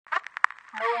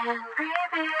Man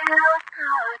Revealed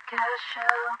Podcast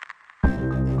Show.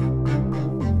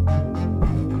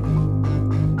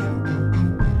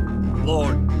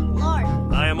 Lord,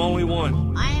 I am only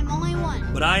one,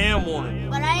 but I am one.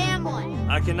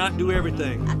 I cannot do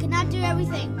everything,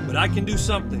 but I can do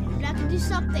something.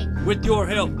 With your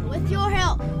help,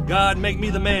 God, make me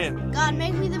the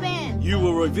man you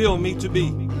will reveal me to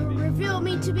be.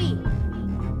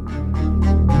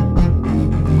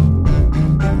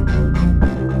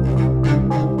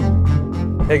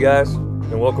 Hey guys,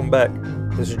 and welcome back.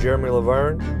 This is Jeremy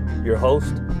Laverne, your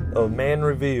host of Man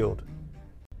Revealed.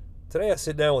 Today I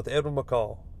sit down with Edwin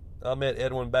McCall. I met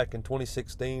Edwin back in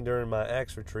 2016 during my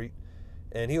Acts retreat,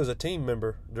 and he was a team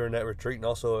member during that retreat and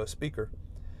also a speaker.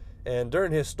 And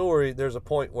during his story, there's a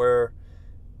point where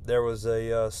there was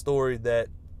a story that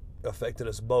affected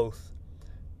us both,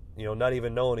 not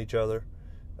even knowing each other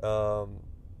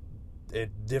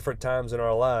at different times in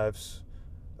our lives.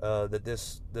 That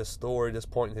this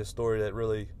point in his story that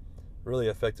really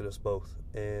affected us both,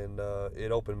 and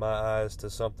it opened my eyes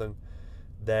to something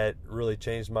that really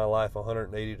changed my life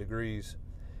 180 degrees.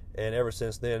 And ever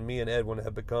since then, me and Edwin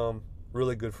have become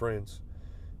really good friends.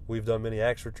 We've done many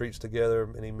Acts retreats together,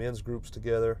 many men's groups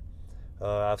together.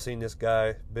 I've seen this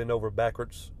guy bend over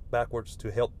backwards to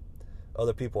help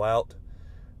other people out.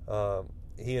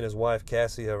 He and his wife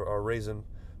Cassie are raising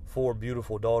 4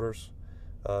 beautiful daughters,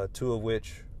 2 of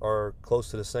which are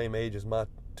close to the same age as my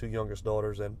 2 youngest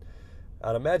daughters, and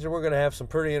I'd imagine we're going to have some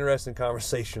pretty interesting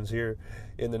conversations here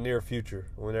in the near future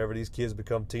whenever these kids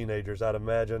become teenagers. I'd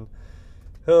imagine,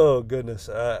 oh goodness,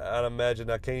 I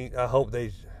hope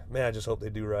they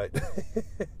do right.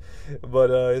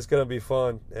 But it's going to be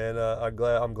fun, and I'm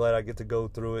glad I get to go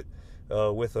through it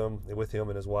with him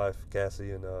and his wife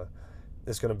Cassie, and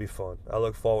it's going to be fun. I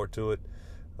look forward to it.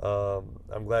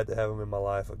 I'm glad to have him in my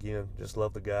life again. Just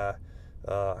love the guy.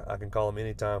 I can call him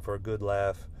anytime for a good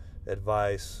laugh,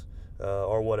 advice,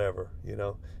 or whatever.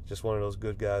 Just one of those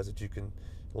good guys that you can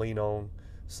lean on,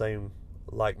 same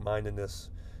like-mindedness.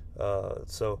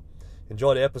 So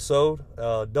enjoy the episode.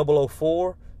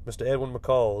 004, Mr. Edwin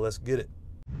McCall. Let's get it.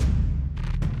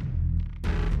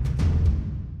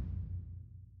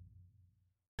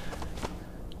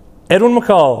 Edwin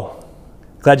McCall,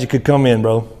 glad you could come in,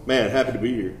 bro. Man, happy to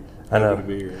be here. I know. Happy to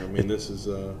be here. I mean, this is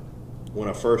when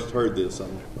I first heard this,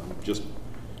 I'm just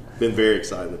been very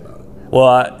excited about it.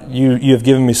 Well, you have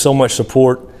given me so much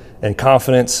support and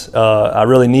confidence. I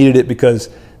really needed it because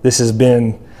this has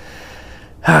been,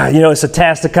 it's a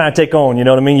task to kind of take on. You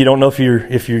know what I mean? You don't know if you're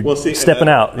stepping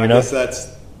out. I guess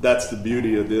that's the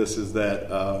beauty of this, is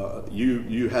that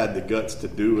you had the guts to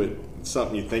do it. It's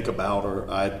something you think about, or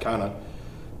I'd kind of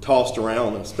tossed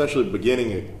around, especially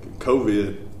beginning of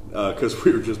COVID, because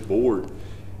we were just bored.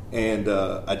 And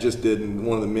I just did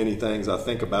one of the many things I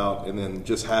think about, and then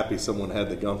just happy someone had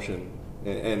the gumption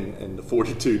and the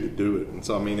fortitude to do it. And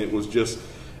so, I mean, it was just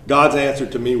God's answer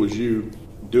to me was you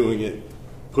doing it,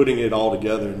 putting it all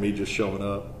together, and me just showing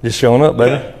up. Just showing up,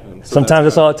 baby. Yeah. So sometimes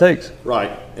that's all it takes.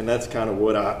 Right. And that's kind of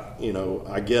what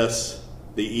I guess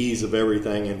the ease of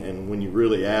everything, and when you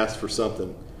really ask for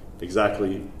something,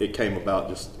 exactly, it came about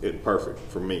just perfect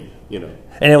for me,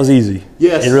 And it was easy.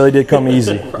 Yes. It really did come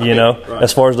easy, right.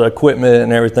 As far as the equipment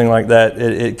and everything like that,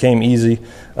 it came easy.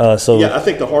 Yeah, I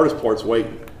think the hardest part's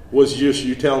waiting. Was just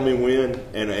you telling me when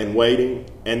and waiting,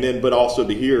 and then but also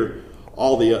to hear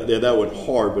all that was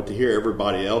hard, but to hear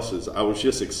everybody else's, I was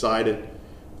just excited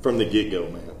from the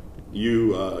get-go, man.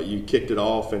 You kicked it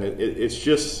off, and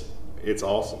it's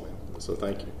awesome, man. So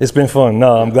thank you. It's been fun.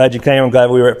 No, I'm glad you came. I'm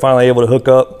glad we were finally able to hook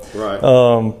up. Right.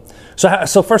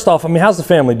 So first off, I mean, how's the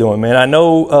family doing, man? I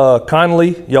know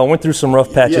Conley, y'all went through some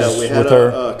rough patches with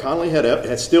her. Conley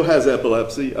still has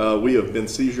epilepsy. We have been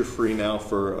seizure-free now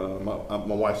for,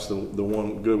 my wife's the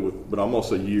one good with, but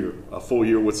almost a full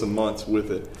year with some months with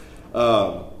it.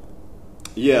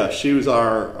 She was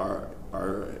our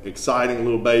exciting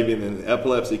little baby, and then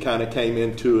epilepsy kind of came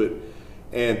into it.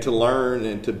 And to learn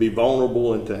and to be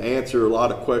vulnerable and to answer a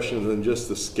lot of questions, and just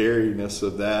the scariness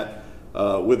of that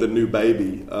with a new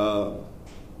baby.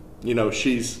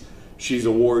 She's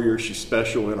a warrior. She's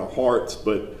special in our hearts.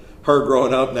 But her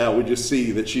growing up now, we just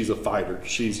see that she's a fighter.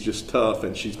 She's just tough,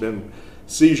 and she's been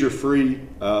seizure-free.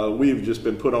 We've just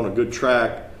been put on a good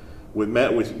track. We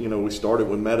started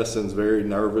with medicines, very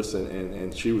nervous,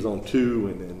 and she was on 2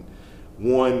 and then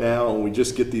 1 now, and we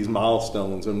just get these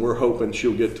milestones, and we're hoping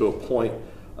she'll get to a point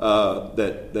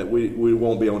that we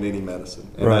won't be on any medicine,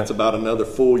 and right. That's about another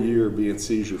full year being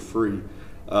seizure free.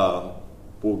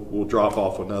 We'll drop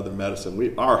off another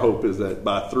medicine. Our hope is that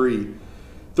by 3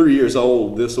 3 years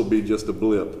old, this will be just a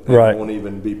blip. And right. It won't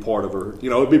even be part of her,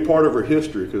 it'd be part of her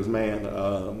history because, man,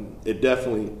 it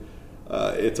definitely,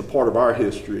 it's a part of our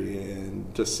history.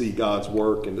 And to see God's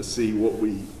work and to see what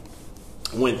we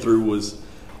went through was,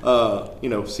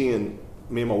 seeing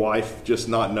me and my wife just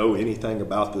not know anything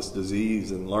about this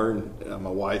disease and learn. My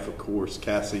wife, of course,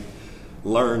 Cassie,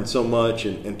 learned so much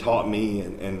and taught me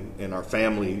and our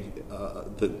family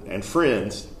and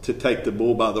friends to take the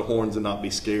bull by the horns and not be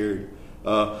scared.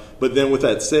 But then with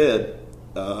that said,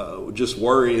 just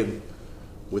worrying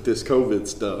with this COVID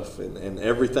stuff and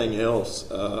everything else,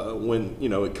 when,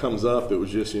 it comes up, it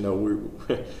was just,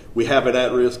 we have it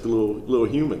at risk, a little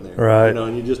human there, right.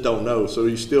 And you just don't know. So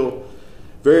you're still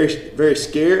very, very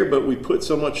scared, but we put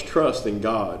so much trust in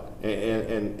God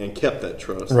and kept that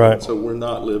trust. Right. And so we're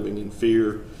not living in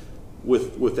fear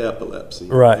with epilepsy.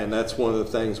 Right. And that's one of the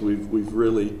things we've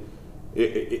really,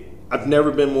 I've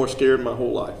never been more scared in my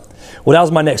whole life. Well, that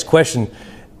was my next question.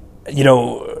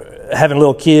 Having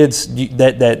little kids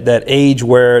that age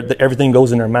where everything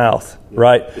goes in their mouth,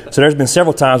 right? So there's been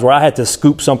several times where I had to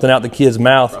scoop something out the kid's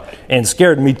mouth, right. And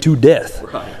scared me to death.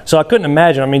 Right. So I couldn't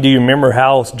imagine. I mean, do you remember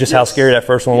how scary that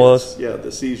first one was? Yeah,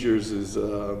 the seizures is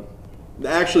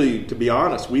actually, to be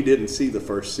honest, we didn't see the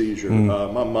first seizure.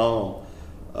 My mom,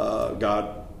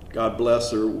 God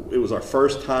bless her, it was our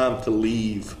first time to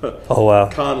leave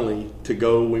Connally to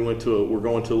go. We're going to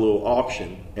a little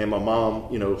auction, and my mom,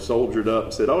 soldiered up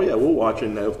and said, "Oh yeah, we'll watch it."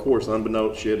 And of course,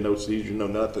 unbeknownst, she had no seizure, no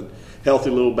nothing, healthy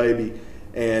little baby.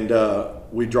 And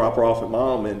we drop her off at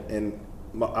mom, and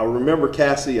I remember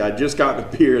Cassie. I just gotten a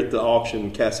beer at the auction,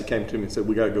 and Cassie came to me and said,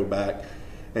 "We got to go back,"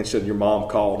 and said, "Your mom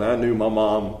called." And I knew my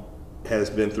mom has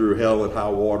been through hell and high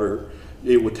water.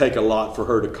 It would take a lot for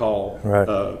her to call, right.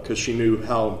 Because she knew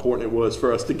how important it was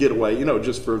for us to get away,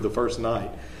 just for the first night.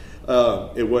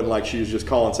 It wasn't like she was just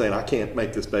calling saying, "I can't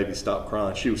make this baby stop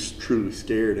crying." She was truly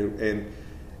scared.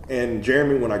 And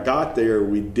Jeremy, when I got there,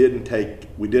 we didn't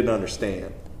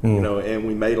understand, and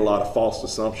we made a lot of false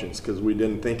assumptions because we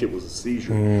didn't think it was a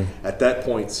seizure. At that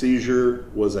point, seizure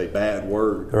was a bad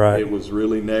word. Right. It was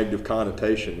really negative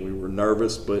connotation. We were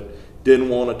nervous, but didn't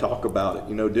want to talk about it.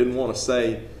 Didn't want to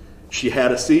say she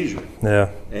had a seizure.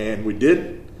 Yeah. And we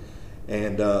didn't.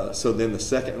 And so then the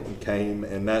second one came,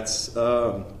 and that's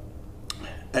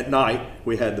at night.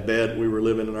 We had the bed. We were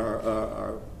living in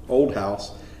our old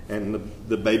house, and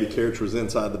the baby carriage was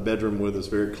inside the bedroom with us,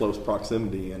 very close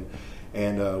proximity.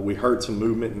 And we heard some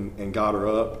movement and got her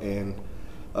up, and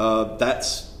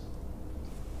that's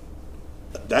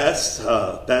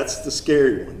the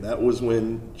scary one. That was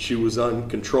when she was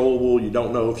uncontrollable. You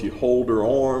don't know if you hold her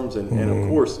arms, and of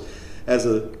course, as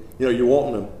you're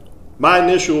wanting to. My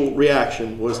initial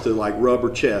reaction was to rub her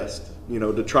chest,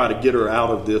 to try to get her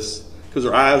out of this, because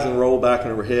her eyes are rolled back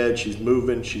in her head. She's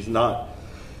moving. She's not.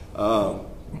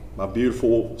 My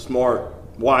beautiful, smart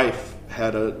wife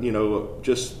had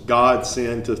just God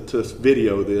send to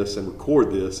video this and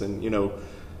record this, and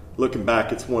looking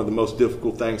back, it's one of the most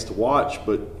difficult things to watch,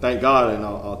 but thank God, and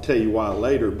I'll tell you why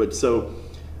later. But so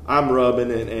I'm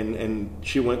rubbing, and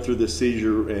she went through this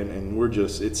seizure, and we're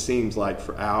just, it seems like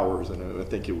for hours, and I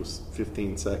think it was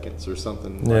 15 seconds or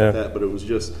something like that, but it was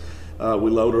just,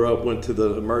 we load her up, went to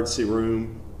the emergency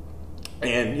room,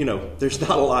 and, there's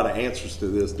not a lot of answers to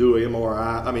this. Do an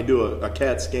MRI, do a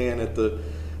CAT scan at the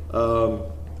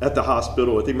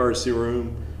hospital, at the emergency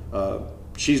room.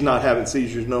 She's not having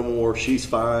seizures no more. She's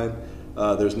fine.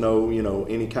 There's no,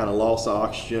 any kind of loss of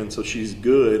oxygen, so she's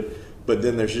good. But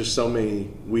then there's just so many,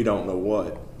 we don't know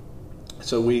what.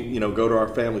 So we, go to our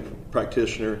family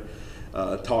practitioner,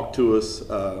 talk to us,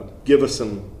 give us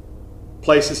some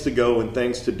places to go and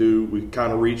things to do. We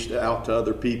kind of reached out to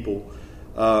other people.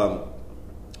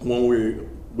 When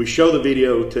we show the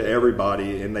video to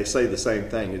everybody, and they say the same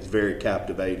thing, it's very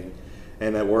captivating.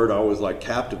 And that word I always like,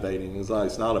 captivating. It's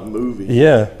not a movie.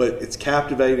 Yeah. But it's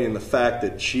captivating in the fact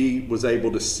that she was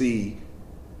able to see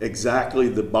exactly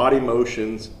the body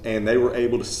motions, and they were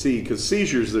able to see, because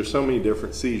seizures, there's so many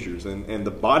different seizures, and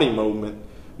the body movement,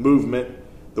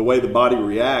 the way the body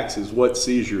reacts is what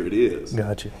seizure it is.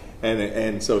 Gotcha.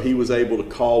 And so he was able to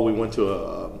call. We went to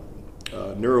a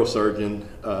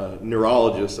neurosurgeon,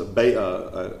 neurologist, a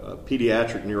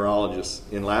pediatric neurologist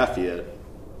in Lafayette.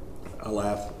 I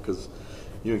laugh because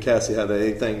you and Cassie have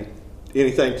anything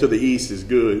to the east is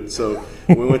good. So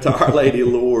we went to Our Lady of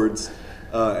Lourdes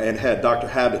and had Dr.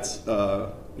 Habits,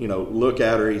 look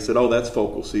at her. He said, "Oh, that's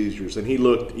focal seizures," and he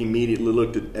immediately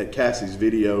looked at Cassie's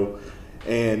video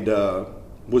and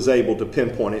was able to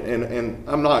pinpoint it. And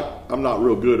I'm not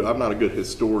real good. I'm not a good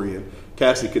historian.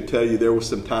 Cassie could tell you there was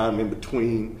some time in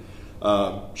between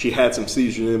She had some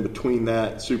seizures in between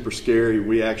that, super scary.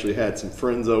 We actually had some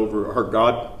friends over. Her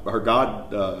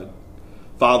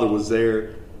father was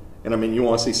there. And I mean, you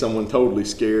want to see someone totally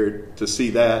scared to see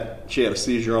that. She had a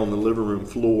seizure on the living room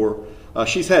floor.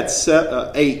 She's had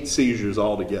 8 seizures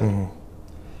altogether. Mm-hmm.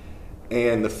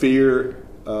 And the fear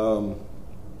of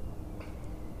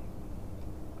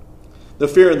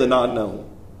the not known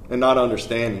and not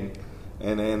understanding.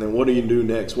 And then what do you do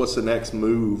next? What's the next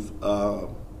move?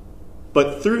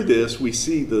 But through this, we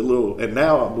see and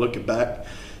now I'm looking back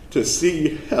to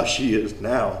see how she is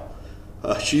now.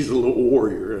 She's a little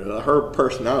warrior. Her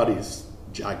personality is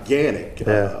gigantic.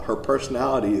 Yeah. Her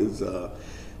personality is,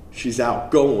 she's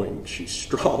outgoing. She's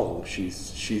strong.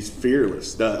 She's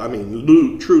fearless. I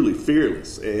mean, truly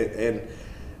fearless. And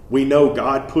we know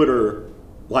God put her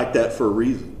like that for a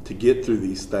reason, to get through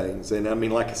these things. And I mean,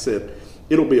 like I said,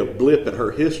 it'll be a blip in her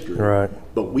history. Right.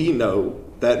 But we know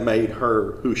that made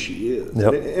her who she is.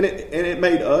 Yep. And it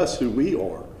made us who we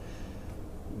are.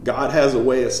 God has a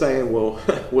way of saying, well,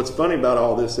 what's funny about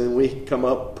all this, and we come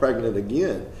up pregnant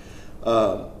again,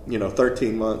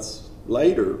 13 months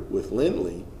later with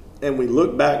Lindley, and we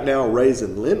look back now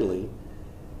raising Lindley,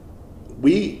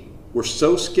 we were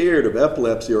so scared of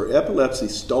epilepsy, or epilepsy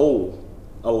stole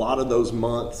a lot of those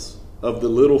months of the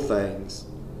little things,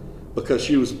 because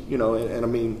she was, and I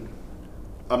mean,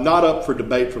 I'm not up for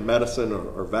debate for medicine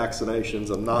or vaccinations.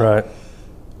 I'm not. Right.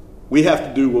 We have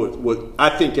to do what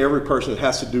I think every person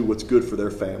has to do what's good for their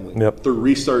family. Yep. Through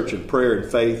research and prayer and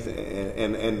faith,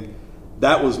 and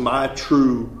that was my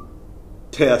true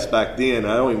test back then.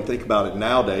 I don't even think about it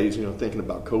nowadays, thinking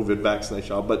about COVID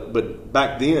vaccination. But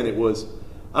back then it was,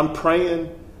 I'm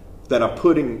praying that I'm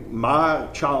putting my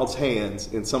child's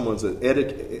hands in someone's in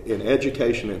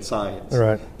education and science.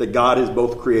 Right. That God has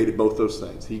both created both those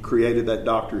things. He created that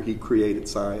doctor. He created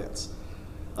science.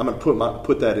 I'm going to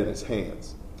put that in his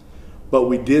hands. But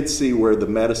we did see where the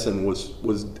medicine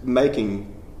was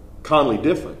making Conley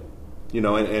different,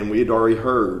 and we had already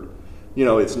heard,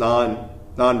 it's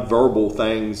non-verbal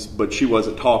things, but she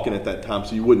wasn't talking at that time,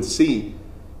 so you wouldn't see,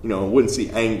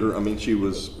 anger. I mean, she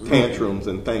was tantrums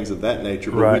and things of that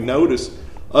nature. But right. We noticed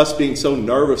us being so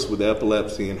nervous with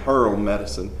epilepsy and her own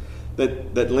medicine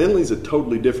that Lindley's a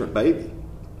totally different baby.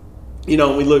 We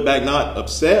look back not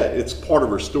upset. It's part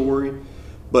of her story,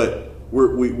 but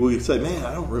we say, man,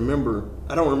 I don't remember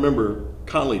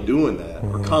Conley doing that,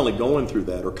 or Conley going through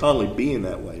that, or Conley being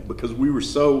that way, because we were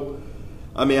so.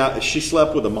 I mean, she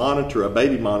slept with a monitor, a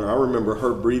baby monitor. I remember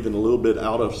her breathing a little bit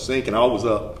out of sync, and I was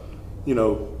up,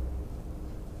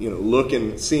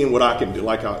 looking, seeing what I can do,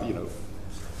 like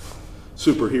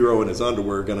superhero in his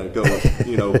underwear, gonna go,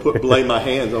 lay my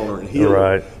hands on her and heal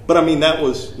right. her. But I mean, that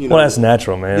was, well, that's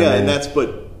natural, man. Yeah, man. and that's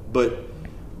but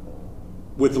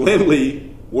with Lindley,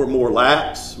 we're more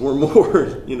lax. We're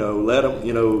more, let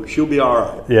them, she'll be all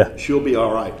right. Yeah. She'll be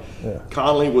all right. Yeah.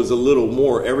 Conley was a little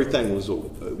more, everything was a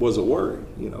worry,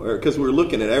 because we were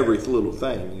looking at every little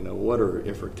thing,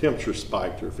 if her temperature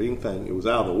spiked or if anything, it was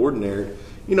out of the ordinary,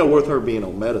 with her being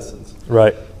on medicines.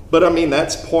 Right. But I mean,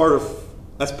 that's part of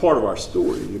our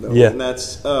story, Yeah. And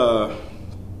that's often,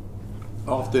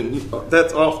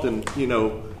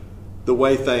 the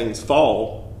way things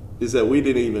fall is that we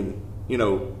didn't even,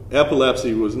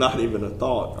 epilepsy was not even a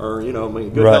thought, or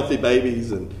good right. healthy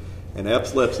babies, and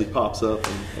epilepsy pops up,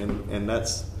 and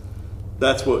that's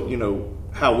what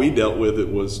how we dealt with it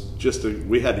was just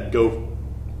we had to go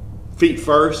feet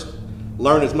first,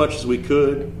 learn as much as we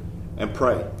could, and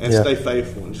pray and yeah. stay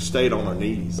faithful and just stayed on our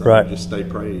knees. Right. Just stay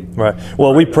praying. Right.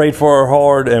 Well, we prayed for her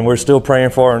hard, and we're still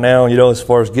praying for her now, as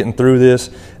far as getting through this.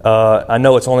 I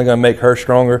know it's only going to make her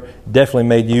stronger. Definitely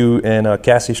made you and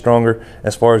Cassie stronger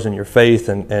as far as in your faith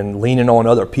and leaning on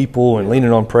other people and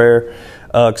leaning on prayer.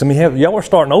 Because, y'all are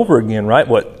starting over again, right?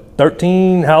 What,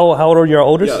 13? How old are your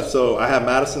oldest? Yeah, so I have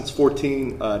Madison's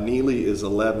 14. Neely is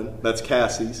 11. That's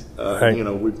Cassie's. Right.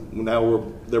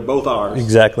 They're both ours.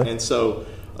 Exactly. And so...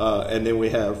 and then we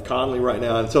have Conley right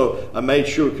now. And so I made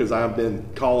sure, because I've been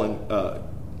calling,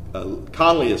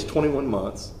 Conley is 21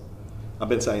 months. I've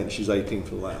been saying she's 18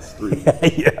 for the last 3 years.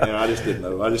 Yeah. And I just didn't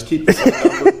know. I just keep the same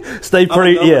number. Stay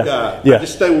pretty, I'm a number yeah. guy. Yeah. I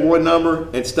just stay with one number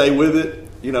and stay with it.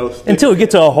 Until we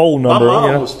get to a whole number.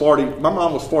 My mom was 40. My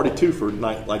mom was 42 for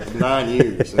like 9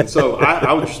 years, and so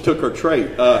I just took her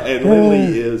trait. And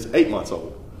Lindley is 8 months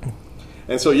old,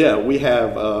 and so yeah, we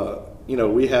have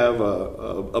we have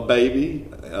a baby,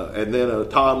 and then a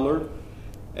toddler,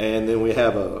 and then we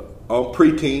have a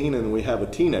preteen, and we have a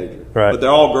teenager. Right. But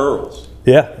they're all girls.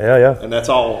 Yeah. And that's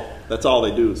all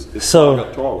they do is so, clog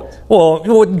up toilets. Well,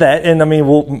 that, and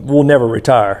we'll never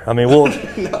retire. We'll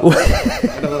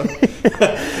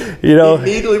You know,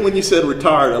 immediately when you said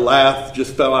retired, a laugh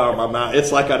just fell out of my mouth.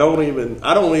 It's like I don't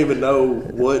even know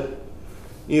what.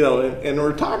 You know, and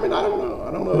retirement, I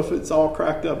don't know if it's all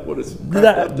cracked up. What it's cracked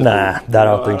up to nah, be. I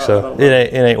don't think so.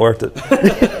 It ain't worth it.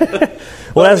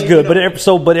 Well, that's good.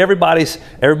 But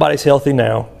everybody's healthy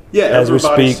now. Yeah, as we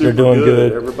speak, they're doing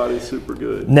good. Everybody's super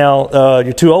good. Now,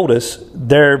 your two oldest,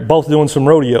 they're both doing some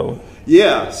rodeo.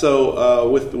 Yeah. So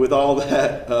with all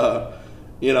that,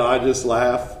 you know, I just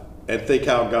laugh and think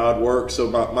how God works. So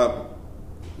my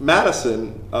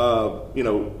Madison, you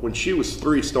know, when she was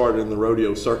 3, started in the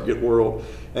rodeo circuit world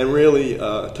and really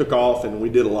took off, and we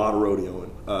did a lot of rodeoing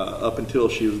up until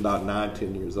she was about 9,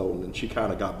 10 years old, and she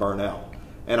kind of got burnt out.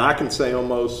 And I can say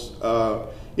almost,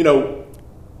 you know,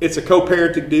 it's a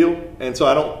co-parenting deal, and so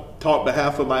I don't talk on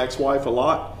behalf of my ex-wife a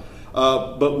lot,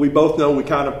 but we both know we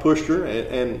kind of pushed her,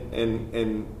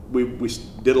 and we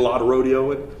did a lot of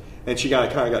rodeoing, and she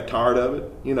kind of got tired of it,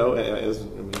 you know,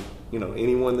 you know,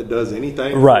 anyone that does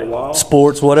anything right. for a while.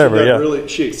 Sports, whatever, yeah.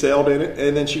 She excelled in it,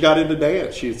 and then she got into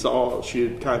dance. She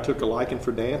kind of took a liking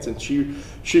for dance, and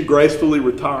she gracefully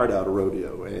retired out of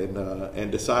rodeo and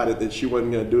decided that she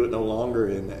wasn't going to do it no longer,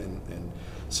 and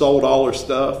sold all her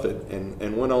stuff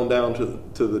and went on down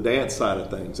to the dance side of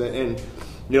things, and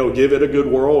you know, give it a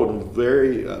good whirl, and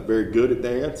very very good at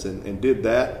dance, and did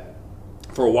that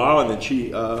for a while, and then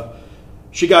she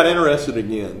got interested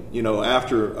again, you know,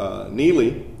 after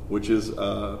Neely, which is, you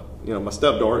know, my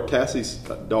stepdaughter, Cassie's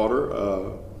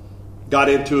daughter, got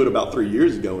into it about 3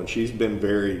 years ago, and she's been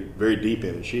very, very deep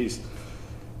in it.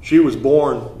 She was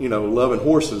born, you know, loving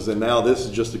horses, and now this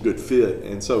is just a good fit.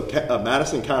 And so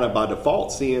Madison kind of by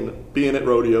default, being at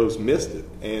rodeos, missed it.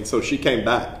 And so she came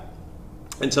back.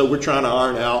 And so we're trying to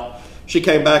iron out. She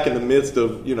came back in the midst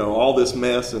of, you know, all this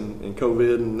mess and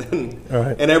COVID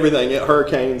and everything,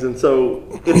 hurricanes. And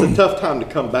so it's a tough time to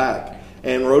come back.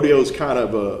 And rodeo is kind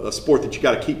of a sport that you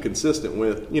got to keep consistent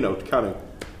with, you know, to kind of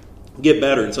get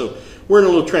better. And so we're in a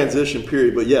little transition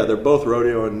period. But yeah, they're both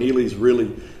rodeo, and Neely's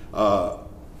really,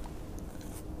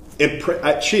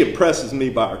 she impresses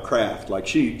me by her craft. Like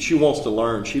she wants to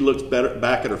learn. She looks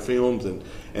back at her films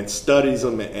and studies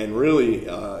them, and really,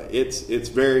 it's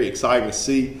very exciting to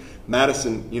see.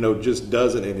 Madison, you know, just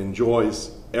does it and enjoys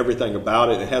everything about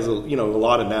it. It has a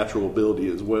lot of natural ability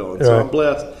as well. And so I'm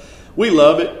blessed. We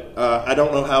love it. I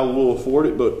don't know how we'll afford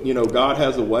it, but you know, God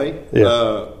has a way.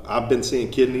 Yeah. I've been seeing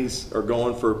kidneys are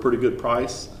going for a pretty good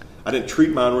price. I didn't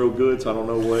treat mine real good, so I don't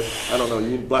know.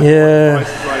 You black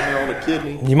prices right now on a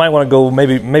kidney. You might want to go.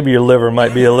 Maybe your liver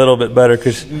might be a little bit better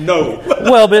because no.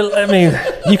 Well, but I mean,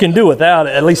 you can do without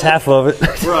at least half of it.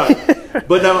 Right.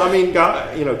 But no, I mean,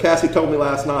 God. You know, Cassie told me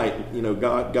last night. You know,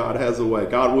 God has a way.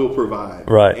 God will provide.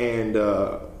 Right.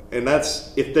 And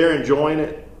that's, if they're enjoying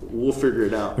it, we'll figure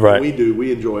it out. Right. We do.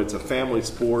 We enjoy it. It's a family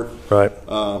sport. Right.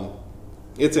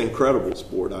 It's an incredible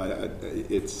sport.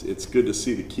 It's good to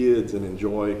see the kids and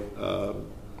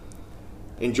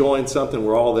enjoying something.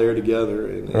 We're all there together,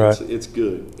 and it's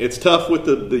good. It's tough with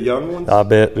the young ones. I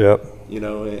bet. Yep. You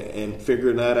know, and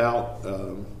figuring that out.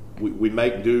 We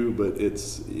make do, but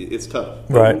it's tough.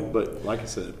 Right. But like I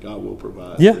said, God will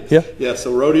provide. Yeah.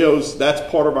 So rodeos, that's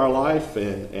part of our life,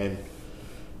 and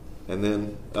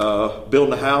then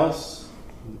building a house,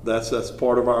 that's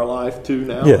part of our life too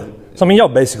now. Yeah. So I mean, y'all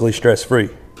basically stress free.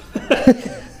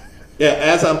 Yeah.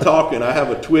 As I'm talking, I have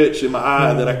a twitch in my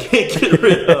eye that I can't get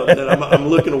rid of. That I'm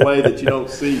looking away that you don't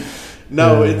see.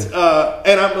 No, it's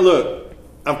and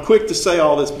I'm quick to say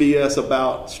all this BS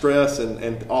about stress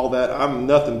and all that. I'm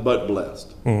nothing but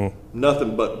blessed. Mm-hmm.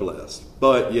 Nothing but blessed.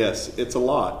 But yes, it's a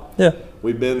lot. Yeah.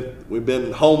 We've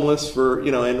been homeless for,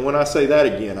 you know, and when I say that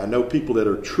again, I know people that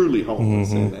are truly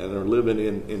homeless and are living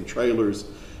in trailers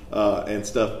and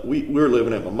stuff. We were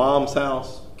living at my mom's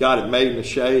house, got it made in the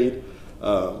shade.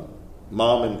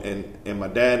 Mom and my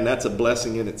dad, and that's a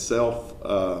blessing in itself.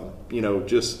 You know,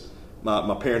 just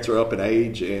my parents are up in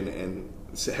age and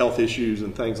health issues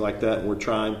and things like that, and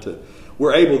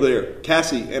we're able there.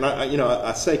 Cassie, and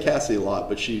I say Cassie a lot,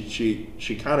 but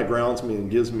she kind of grounds me and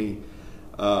gives me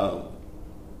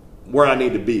where I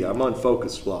need to be. I'm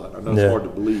unfocused a lot. I know it's hard to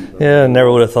believe. I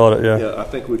never would have thought it. Yeah, I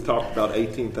think we've talked about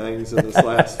 18 things in this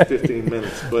last 15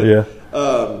 minutes, but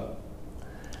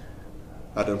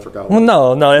I done forgot. Well,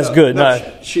 no, that's good. No.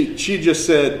 She just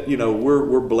said, you know,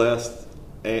 we're blessed,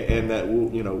 and that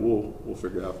we'll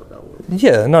figure out.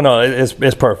 Yeah, no,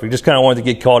 it's perfect. Just kind of wanted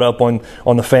to get caught up on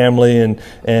the family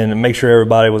and make sure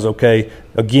everybody was okay.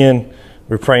 Again,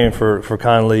 we're praying for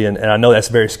Conley, and I know that's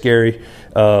very scary.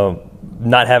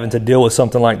 not having to deal with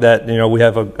something like that. You know, we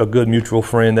have a good mutual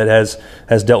friend that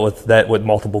has dealt with that with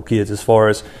multiple kids as far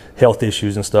as health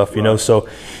issues and stuff, you know. So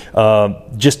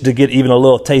just to get even a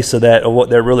little taste of that, of what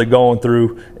they're really going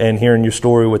through, and hearing your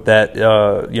story with that,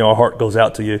 you know, our heart goes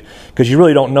out to you, because you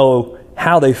really don't know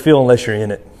how they feel unless you're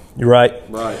in it. You're right.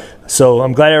 Right. So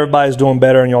I'm glad everybody's doing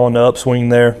better and you're on the upswing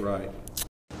there. Right.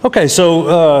 Okay,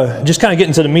 so just kind of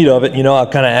getting to the meat of it, you know, I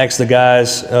kind of asked the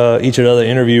guys, each of the other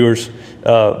interviewers,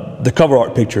 the cover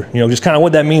art picture, you know, just kind of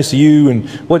what that means to you, and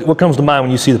what comes to mind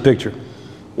when you see the picture.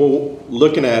 Well,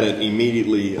 looking at it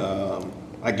immediately,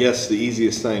 I guess the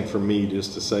easiest thing for me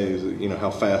just to say is, you know,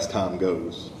 how fast time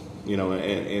goes, you know,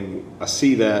 and I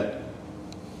see that.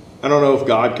 I don't know if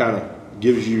God kind of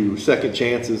gives you second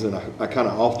chances, and I kind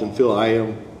of often feel I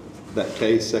am that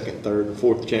case, second, third, and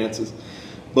fourth chances,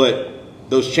 but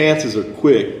those chances are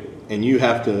quick, and you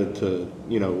have to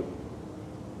you know,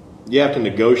 you have to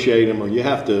negotiate them, or you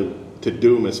have to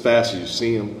do them as fast as you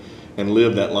see them, and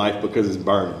live that life, because it's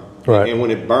burning. Right. And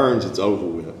when it burns, it's over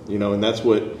with, you know, and that's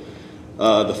what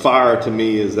the fire to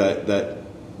me is, that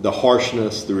the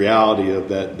harshness, the reality of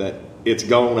that it's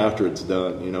gone after it's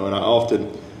done, you know. And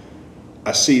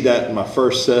I see that in my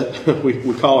first set.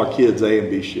 we call our kids A and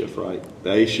B shift, right?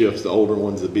 The A shift's the older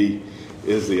ones, the B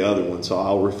is the other one. So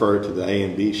I'll refer to the A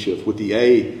and B shift. With the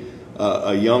a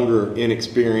younger,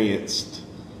 inexperienced,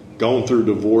 going through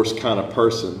divorce kind of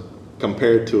person,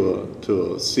 compared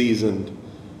to a seasoned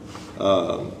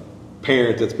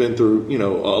parent that's been through, you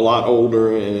know, a lot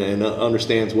older and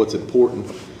understands what's important.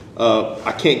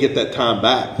 I can't get that time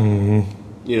back,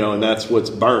 you know, and that's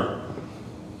what's burnt.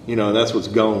 You know, and that's what's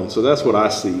gone. So that's what I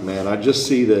see, man. I just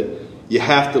see that you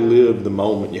have to live the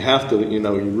moment. You have to, you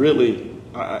know, you really,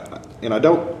 and I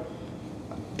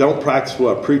don't practice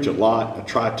what I preach a lot. I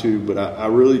try to, but I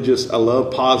really just, I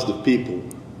love positive people.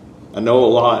 I know a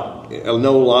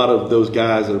lot of those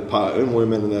guys that are, and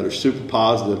women that are super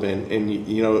positive, and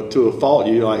you know, to a fault,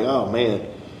 you're like, oh man,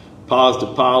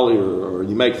 positive Polly, or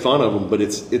you make fun of them, but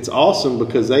it's awesome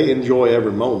because they enjoy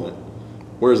every moment.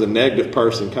 Whereas a negative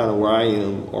person, kind of where I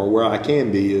am, or where I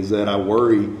can be, is that I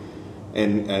worry,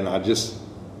 and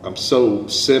I'm so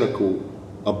cynical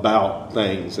about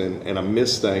things, and I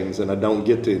miss things, and I don't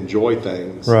get to enjoy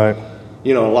things. Right.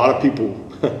 You know, a lot of people,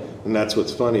 and that's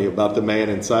what's funny about the man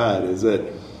inside, is that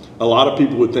a lot of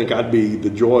people would think I'd be the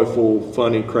joyful,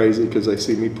 funny, crazy, because they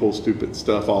see me pull stupid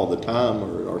stuff all the time,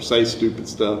 or say stupid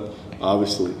stuff.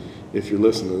 Obviously, if you're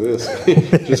listening to this,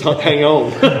 just hang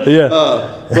on. Yeah.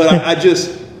 But I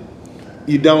just,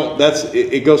 you don't,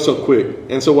 it goes so quick.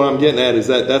 And so what I'm getting at is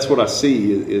that's what I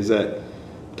see, is that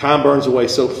time burns away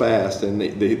so fast, and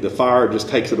the fire just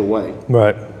takes it away.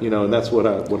 Right. You know, and that's what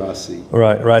I see.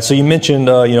 Right. So you mentioned,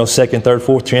 you know, second, third,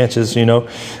 fourth chances. You know,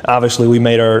 obviously we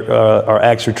made our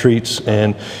Acts retreats,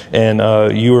 and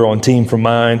you were on team for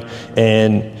mine,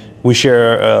 and we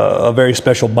share a very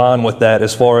special bond with that,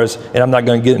 as far as, and I'm not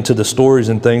going to get into the stories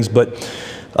and things, but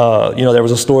you know, there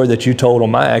was a story that you told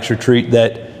on my Acts retreat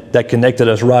that connected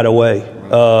us right away,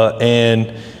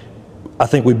 and I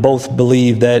think we both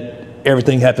believe that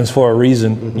everything happens for a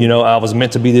reason. Mm-hmm. You know, I was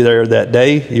meant to be there that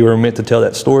day. You were meant to tell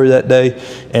that story that day,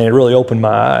 and it really opened my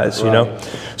eyes. Right. You know,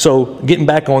 so getting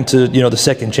back onto, you know, the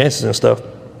second chances and stuff,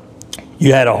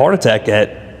 you had a heart attack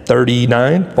at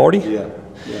 39, 40? Yeah.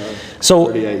 So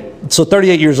 38. So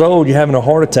 38 years old, you're having a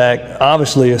heart attack,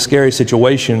 obviously a scary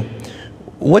situation.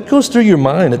 What goes through your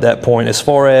mind at that point, as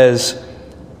far as,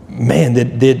 man,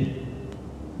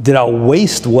 did I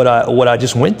waste what I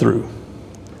just went through?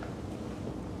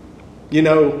 You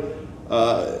know,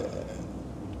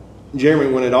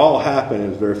 Jeremy, when it all happened, it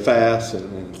was very fast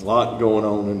and a lot going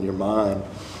on in your mind.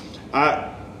 I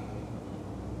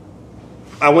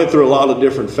went through a lot of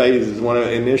different phases. When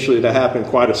initially it happened,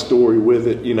 quite a story with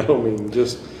it. You know, I mean,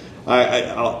 just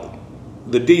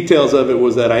the details of it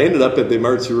was that I ended up at the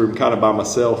emergency room kind of by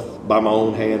myself, by my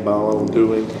own hand, by my own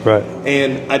doing. Right.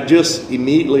 And I just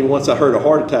immediately, once I heard a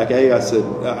heart attack, A, I said,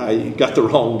 I got the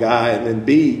wrong guy, and then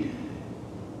B,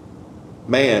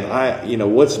 man, you know,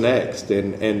 what's next?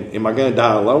 And am I going to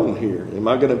die alone here? Am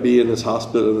I going to be in this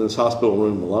hospital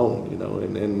room alone? You know,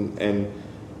 and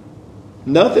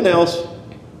nothing else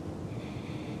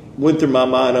went through my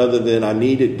mind other than I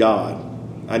needed God.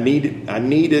 I needed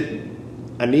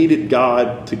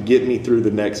God to get me through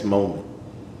the next moment.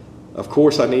 Of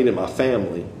course, I needed my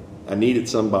family. I needed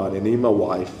somebody. I needed my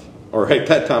wife, or at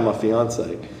that time, my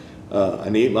fiance. I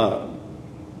needed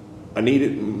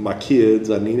my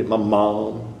kids. I needed my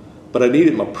mom, but I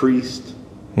needed my priest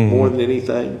more than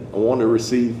anything. I wanted to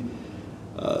receive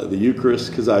the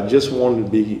Eucharist because I just wanted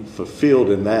to be fulfilled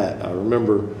in that. I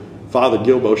remember Father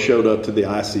Gilbo showed up to the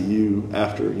ICU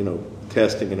after, you know,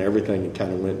 testing and everything, and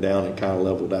kind of went down and kind of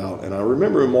leveled out. And I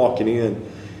remember him walking in,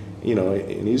 you know,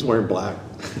 and he's wearing black.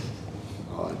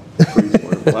 Odd, he's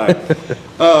wearing black.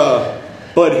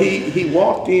 But he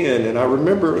walked in, and I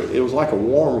remember it was like a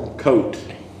warm coat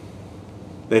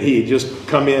that he had just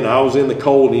come in. I was in the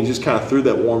cold, and he just kind of threw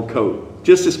that warm coat.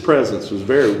 Just his presence was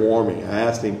very warming. I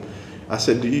asked him, I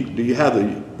said, do you have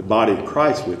the body of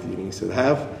Christ with you? And he said,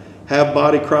 have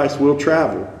body Christ, will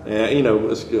travel. And, you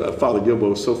know, Father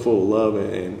Gilbo was so full of love,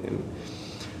 and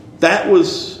that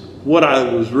was what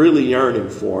I was really yearning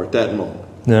for at that moment.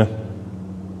 Yeah.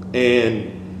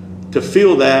 And to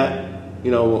feel that, you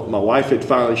know, my wife had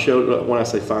finally showed up. When I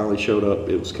say finally showed up,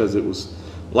 it was because it was,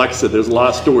 like I said, there's a lot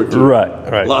of story to it.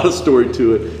 Right. A lot of story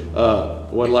to it.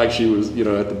 Wasn't like she was, you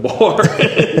know, at the bar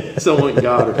and someone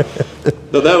got her.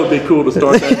 So that would be cool to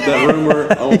start that rumor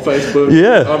on Facebook.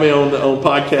 Yeah. I mean, on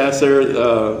podcasts there.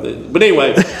 But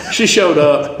anyway, she showed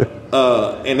up,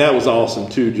 and that was awesome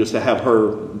too, just to have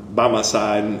her by my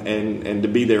side and to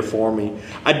be there for me.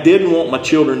 I didn't want my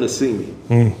children to see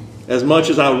me. As much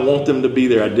as I would want them to be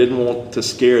there, I didn't want to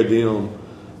scare them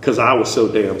because I was so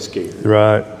damn scared.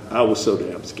 Right. I was so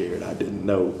damn scared. I didn't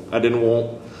know. I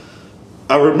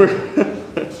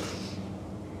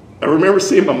remember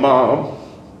seeing my mom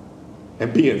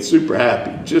and being super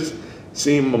happy, just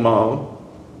seeing my mom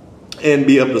and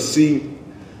be able to see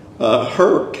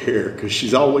her care, because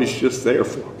she's always just there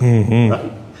for me,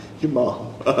 right? Your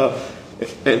mom.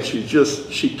 And she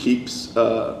keeps,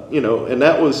 you know, and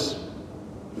that was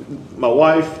my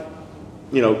wife,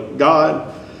 you know,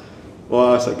 God.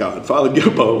 Well, I say God, Father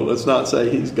Gilbo. Let's not say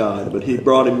he's God, but he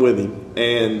brought him with him,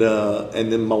 and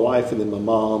then my wife, and then my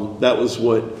mom. That was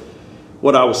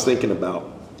what I was thinking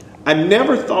about. I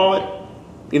never thought,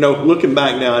 you know, looking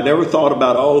back now, I never thought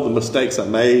about the mistakes I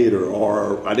made,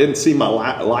 or I didn't see my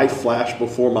life flash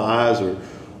before my eyes,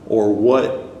 or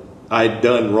what I'd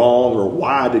done wrong, or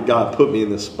why did God put me in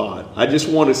this spot. I just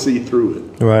want to see through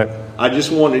it. Right. I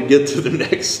just want to get to the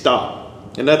next stop.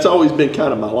 And that's always been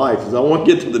kind of my life, is I want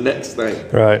to get to the next thing.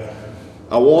 Right.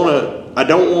 I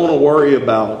don't want to worry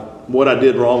about what I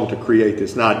did wrong to create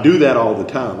this. Now, I do that all the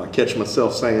time. I catch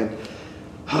myself saying,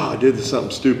 I did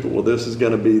something stupid. Well, this is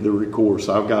going to be the recourse.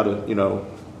 I've got to, you know.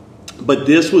 But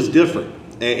this was different.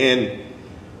 And,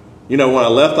 you know, when I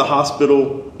left the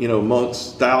hospital, you know,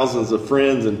 amongst thousands of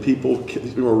friends and people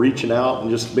who were reaching out and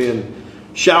just being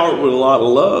showered with a lot of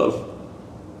love,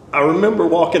 I remember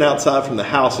walking outside from the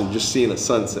house and just seeing a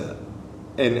sunset.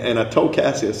 And I told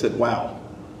Cassie, I said, wow,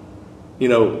 you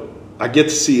know, I get to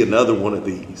see another one of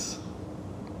these.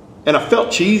 And I felt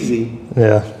cheesy.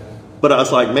 Yeah. But I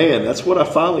was like, man, that's what I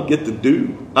finally get to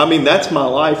do. I mean, that's my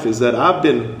life, is that I've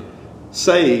been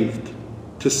saved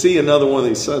to see another one of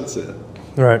these sunsets.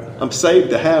 Right. I'm saved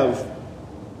to have,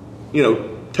 you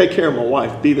know, take care of my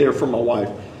wife, be there for my wife.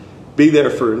 Be there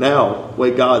for now, the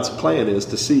way God's plan is,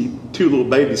 to see two little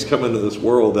babies come into this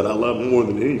world that I love more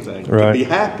than anything. Right. To be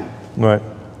happy. Right.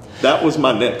 That was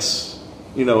my next,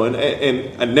 you know, and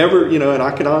I never, you know, and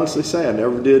I can honestly say I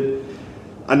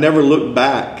never looked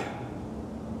back.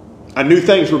 I knew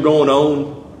things were going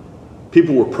on.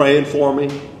 People were praying for me.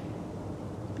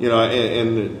 You know,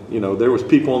 and you know, there was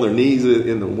people on their knees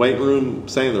in the weight room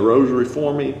saying the rosary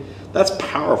for me. That's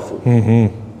powerful.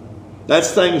 Mm-hmm.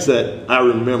 That's things that I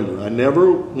remember. I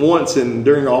never once, and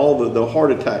during all the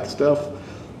heart attack stuff,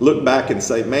 look back and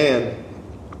say, man,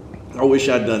 I wish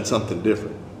I'd done something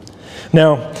different.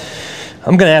 Now,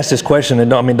 I'm going to ask this question, and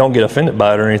don't get offended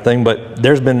by it or anything, but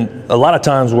there's been a lot of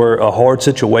times where a hard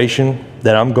situation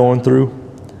that I'm going through,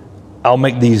 I'll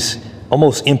make these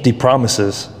almost empty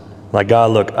promises. Like,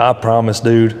 God, look, I promise,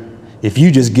 dude, if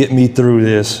you just get me through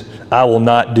this, I will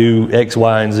not do X,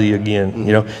 Y, and Z again. Mm-hmm.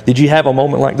 You know, did you have a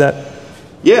moment like that?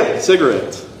 Yeah,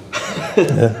 cigarettes.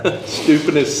 Yeah.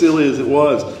 Stupid as silly as it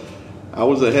was, I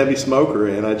was a heavy smoker,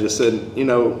 and I just said, you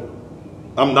know,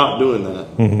 I'm not doing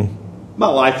that. Mm-hmm. My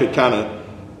life had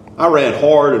I ran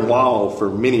hard and wild for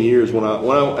many years. When I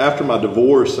after my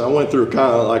divorce, I went through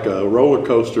kind of like a roller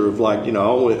coaster of, like, you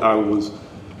know, I was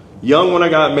young when I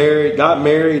got married,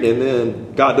 and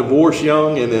then got divorced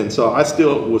young, and then so I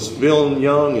still was feeling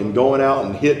young and going out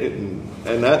and hitting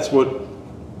it, and that's what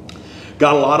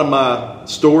got a lot of my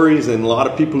stories, and a lot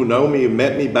of people who know me and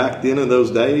met me back then in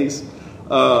those days.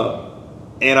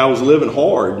 And I was living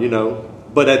hard, you know.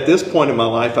 But at this point in my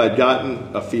life, I'd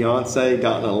gotten a fiance,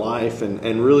 gotten a life,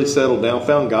 and really settled down,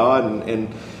 found God,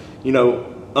 and you know,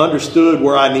 understood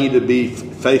where I needed to be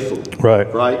faithful.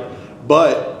 Right.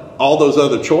 But all those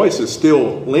other choices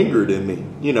still lingered in me,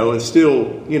 you know, and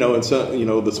still, you know, and so, you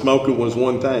know, the smoking was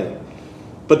one thing.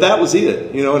 But that was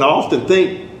it, you know, and I often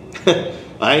think,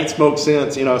 I ain't smoked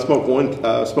since. I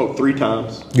smoked 3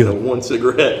 times. Good. 1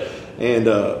 cigarette, and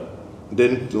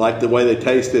didn't like the way they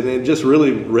tasted, and it just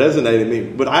really resonated with me.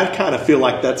 But I kind of feel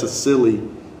like that's a silly.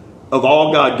 Of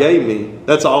all God gave me,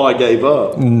 that's all I gave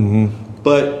up. Mm-hmm.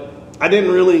 But I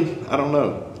didn't really. I don't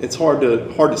know. It's hard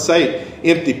to say.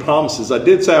 Empty promises. I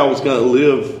did say I was going to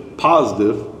live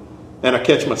positive, and I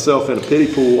catch myself in a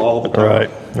pity pool all the time.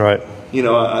 Right.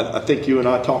 I think you and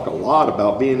I talk a lot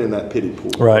about being in that pity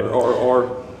pool, right?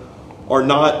 Or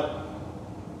not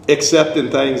accepting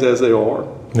things as they are.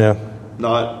 Yeah.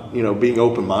 Not being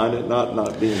open-minded,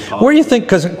 not being positive. Where do you think?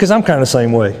 Because I'm kind of the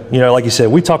same way. Like you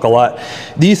said, we talk a lot.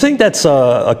 Do you think that's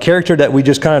a character that we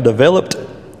just kind of developed?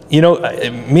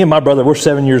 Me and my brother, we're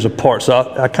 7 years apart,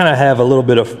 so I kind of have a little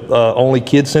bit of only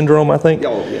kid syndrome, I think.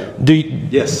 Oh, yeah.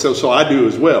 Yes, so I do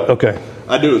as well. Okay.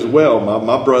 I do as well.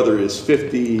 My brother is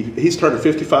 50. He's turning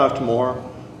 55 tomorrow,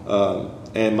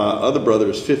 and my other brother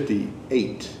is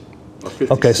 58 or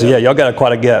 57. Okay, so yeah, y'all got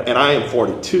quite a gap. And I am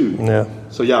 42. Yeah.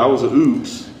 So yeah, I was a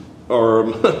oops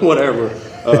or whatever.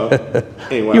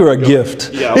 Anyway, you were a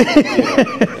gift. Yeah.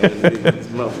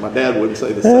 My dad wouldn't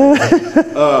say the same.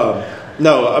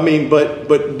 No, I mean, but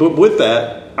with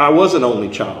that, I was an only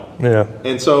child. Yeah.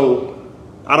 And so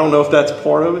I don't know if that's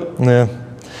part of it. Yeah.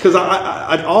 Because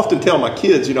I often tell my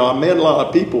kids, I met a lot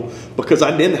of people because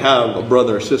I didn't have a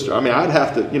brother or sister. I mean, I'd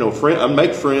have to, I'd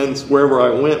make friends wherever I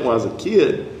went when I was a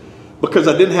kid because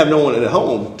I didn't have no one at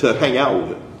home to hang out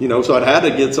with. So I'd had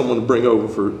to get someone to bring over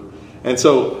for, and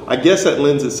so I guess that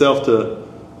lends itself to,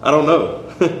 I don't know.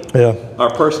 Yeah.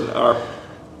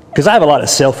 Because I have a lot of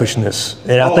selfishness,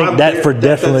 and I think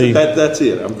definitely. That's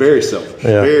it. I'm very selfish.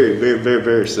 Yeah. Very, very, very,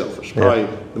 very selfish. Probably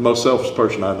the most selfish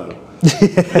person I know.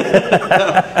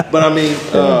 But I mean,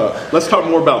 let's talk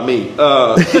more about me.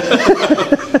 No,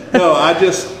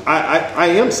 I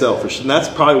am selfish, and that's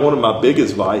probably one of my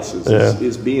biggest vices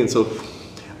is being so.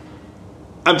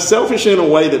 I'm selfish in a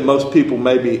way that most people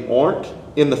maybe aren't.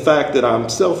 In the fact that I'm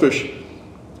selfish,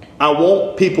 I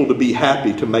want people to be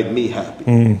happy to make me happy.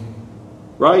 Mm.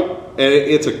 Right?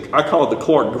 And I call it the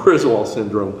Clark Griswold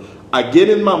syndrome. I get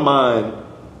in my mind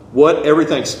what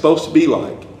everything's supposed to be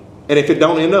like. And if it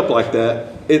don't end up like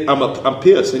that, I'm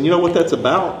pissed. And you know what that's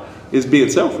about? Is being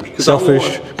selfish.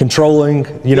 Selfish, controlling.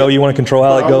 You want to control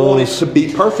how it goes. I want it to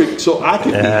be perfect so I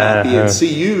can be happy and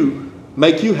see you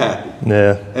make you happy.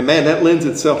 Yeah. And man, that lends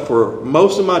itself for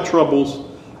most of my troubles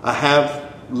I have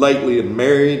lately in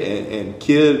married and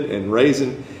kid and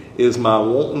raising is my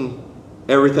wanting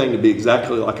everything to be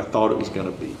exactly like I thought it was going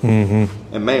to be. Mm-hmm.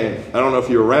 And man, I don't know if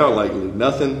you're around lately.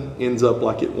 Nothing ends up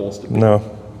like it wants to be. No.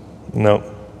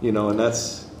 And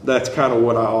that's kind of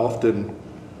what I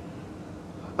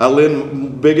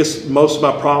lend most of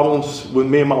my problems with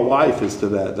me and my wife is to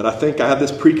that I think I have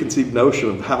this preconceived notion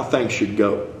of how things should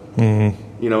go.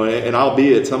 Mm-hmm. And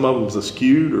albeit some of them's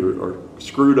skewed or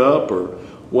screwed up or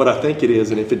what I think it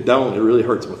is, and if it don't, it really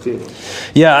hurts my feelings.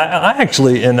 Yeah, I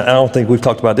actually, and I don't think we've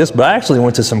talked about this, but I actually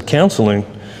went to some counseling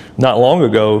not long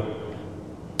ago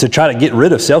to try to get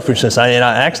rid of selfishness. And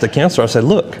I asked the counselor, I said,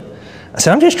 look,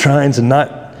 I'm just trying to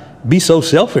not be so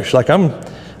selfish. Like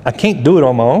I can't do it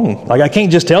on my own. Like I can't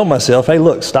just tell myself, hey,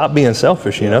 look, stop being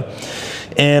selfish,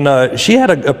 And she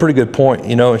had a pretty good point,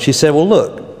 and she said, well,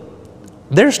 look,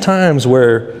 there's times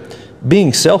where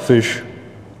being selfish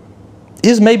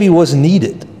is maybe what's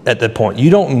needed at that point. You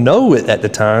don't know it at the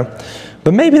time,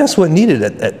 but maybe that's what needed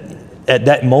at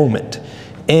that moment.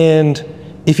 And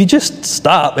if you just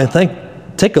stop and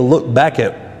take a look back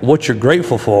at what you're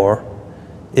grateful for,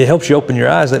 it helps you open your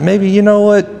eyes that maybe, you know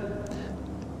what,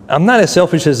 I'm not as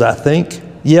selfish as I think.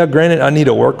 Yeah, granted, I need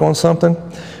to work on something,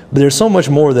 but there's so much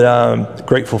more that I'm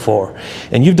grateful for.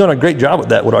 And you've done a great job with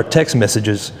that with our text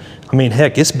messages. I mean,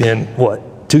 heck, it's been,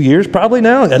 2 years probably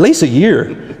now? At least a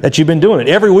year that you've been doing it.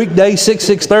 Every weekday,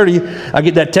 6:30, I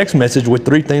get that text message with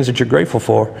 3 things that you're grateful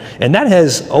for. And that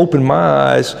has opened my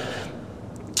eyes.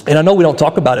 And I know we don't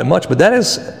talk about it much, but that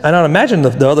is, and I imagine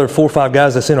the other 4 or 5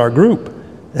 guys that's in our group,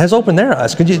 has opened their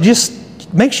eyes. Because it just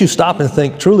makes you stop and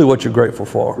think truly what you're grateful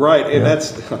for. Right, and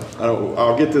that's,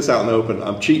 I'll get this out in the open.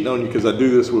 I'm cheating on you because I do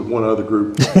this with one other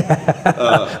group.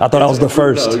 I thought I was the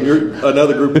first. No, you're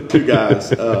another group of 2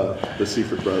 guys, the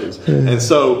Seaford brothers. And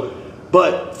so,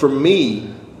 but for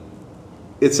me,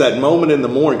 it's that moment in the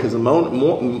morning, because the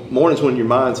morning's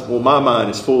when my mind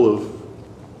is full of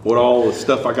what all the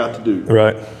stuff I got to do.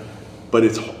 Right. But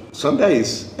it's some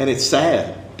days, and it's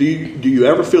sad. Do you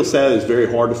ever feel sad it's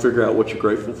very hard to figure out what you're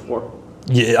grateful for?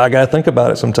 Yeah, I got to think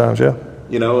about it sometimes, yeah.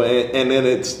 And then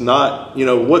it's not,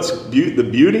 what's the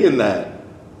beauty in that,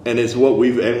 and it's what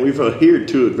we've adhered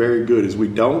to it very good, is we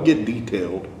don't get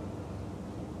detailed.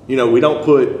 We don't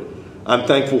put I'm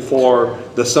thankful for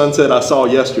the sunset I saw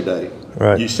yesterday.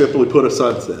 Right. You simply put a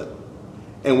sunset.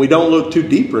 And we don't look too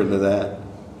deeper into that.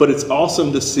 But it's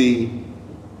awesome to see.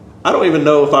 I don't even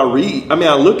know if I read. I mean,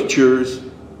 I look at yours,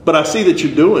 but I see that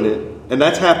you're doing it. And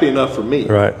that's happy enough for me.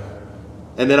 Right.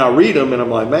 And then I read them and I'm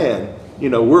like, man, you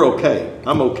know, we're okay.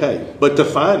 I'm okay. But to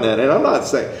find that, and I'm not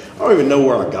saying, I don't even know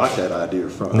where I got that idea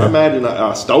from. No. I imagine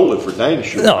I stole it for dang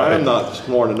sure. No. I am not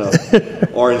smart enough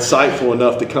or insightful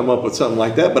enough to come up with something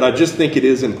like that, but I just think it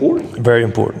is important. Very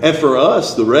important. And for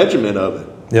us, the regiment of it,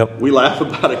 Yep. we laugh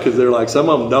about it because they're like, some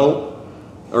of them don't,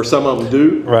 or some of them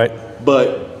do. Right.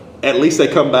 But at least they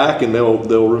come back and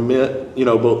they'll remit, you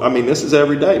know. But I mean, this is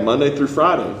every day, Monday through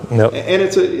Friday, Yep. and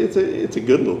it's a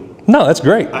good little. No, that's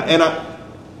great. I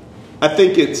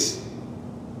think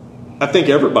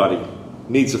everybody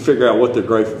needs to figure out what they're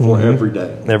grateful for every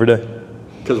day. Every day.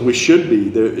 Because we should be.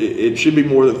 It should be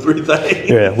more than 3 things.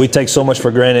 Yeah, we take so much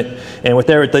for granted. And with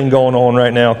everything going on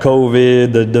right now,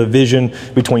 COVID, the division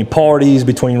between parties,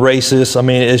 between races, I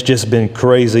mean, it's just been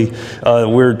crazy.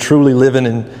 We're truly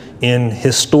living in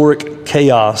historic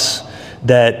chaos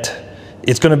that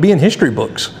it's going to be in history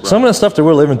books. Right. Some of the stuff that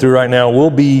we're living through right now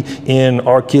will be in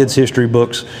our kids' history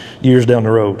books years down the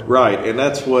road. Right, and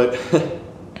that's what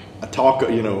I talk,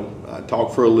 you know, I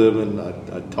talk for a living.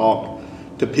 I talk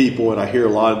to people and I hear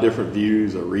a lot of different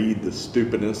views. I read the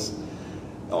stupidness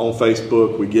on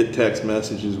Facebook. We get text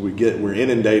messages. We're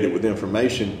inundated with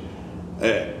information.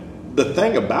 The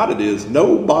thing about it is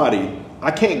I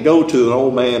can't go to an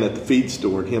old man at the feed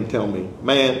store and him tell me,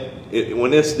 man, when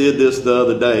this did this the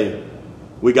other day,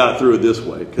 we got through it this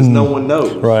way, because no one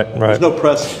knows. Right. There's no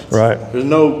precedence. Right. There's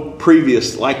no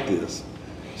previous like this.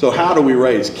 So how do we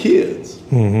raise kids?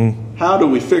 Mm-hmm. How do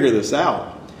we figure this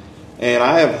out? And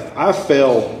I have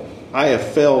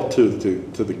failed to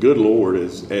the good Lord.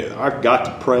 I've got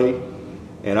to pray,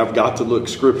 and I've got to look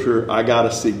Scripture. I got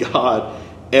to see God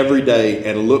every day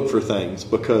and look for things,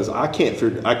 because I can't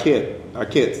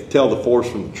tell the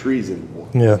forest from the trees anymore.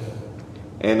 Yeah.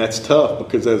 And that's tough,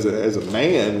 because as a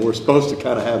man, we're supposed to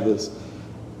kind of have this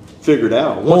figured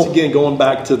out. Once again, going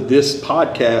back to this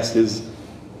podcast, is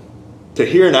to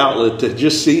hear an outlet, to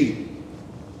just see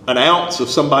an ounce of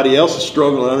somebody else's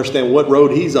struggle and understand what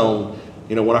road he's on.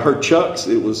 You know, when I heard Chuck's,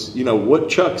 it was, you know, what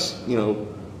Chuck's, you know,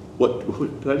 what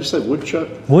did I just say? Woodchuck?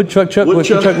 Woodchuck, yeah. What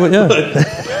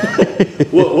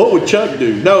would Chuck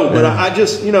do? No, but I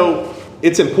just, you know,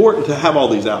 it's important to have all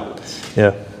these outlets.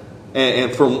 Yeah.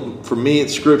 And for me,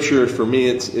 it's Scripture. For me,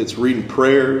 it's reading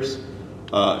prayers.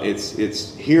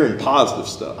 It's hearing positive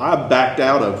stuff. I backed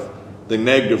out of the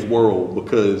negative world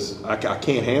because I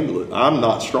can't handle it. I'm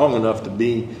not strong enough to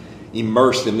be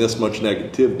immersed in this much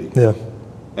negativity. Yeah.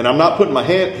 And I'm not putting my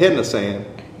head in the sand,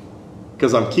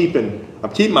 because I'm keeping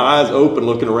my eyes open,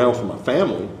 looking around for my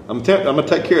family. I'm gonna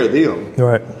take care of them.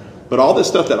 Right. But all this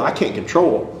stuff that I can't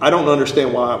control, I don't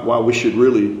understand why we should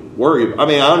really worry. I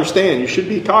mean, I understand you should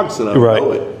be cognizant of it. Right.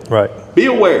 Know it. Right. Be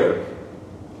aware.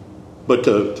 But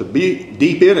to be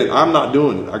deep in it, I'm not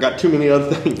doing it. I got too many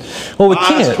other things. Well, we my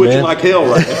can't, eyes twitching man. like hell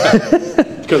right now,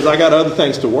 because I got other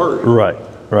things to worry. Right.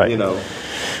 You know.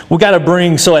 We got to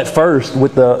bring, so at first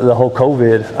with the whole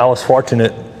COVID, I was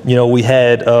fortunate, you know, we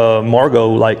had Margot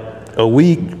like a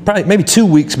week, probably maybe 2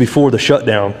 weeks before the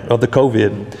shutdown of the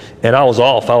COVID, and I was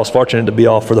off. I was fortunate to be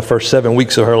off for the first 7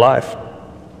 weeks of her life.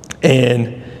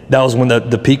 And that was when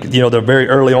the peak, you know, the very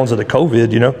early ons of the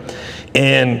COVID, you know.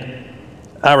 And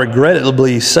I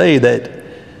regrettably say that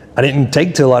I didn't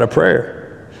take to a lot of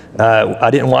prayer. I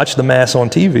didn't watch the Mass on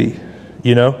TV,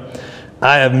 you know.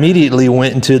 I immediately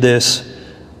went into this,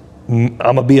 I'm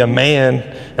going to be a man,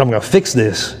 and I'm going to fix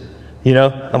this, you know.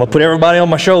 I'm going to put everybody on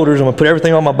my shoulders, I'm going to put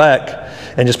everything on my back,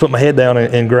 and just put my head down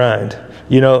and grind,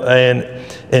 you know.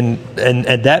 And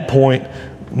at that point,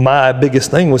 my biggest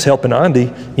thing was helping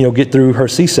Andy, you know, get through her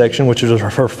C-section, which was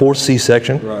her fourth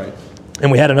C-section. Right.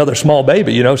 And we had another small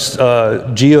baby, you know.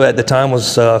 Gio at the time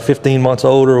was 15 months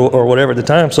old or whatever at the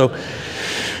time. So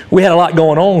we had a lot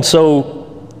going on.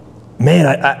 So, man,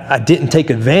 I didn't take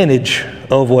advantage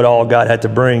of what all God had to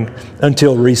bring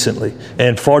until recently.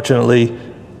 And fortunately,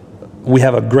 we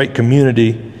have a great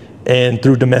community, and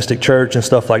through domestic church and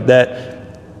stuff like that,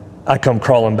 I come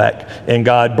crawling back. And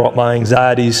God brought my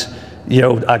anxieties, you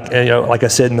know, like I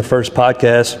said in the first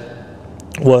podcast,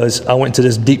 I went into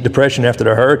this deep depression after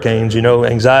the hurricanes, you know,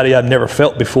 anxiety I've never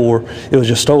felt before. It was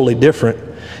just totally different.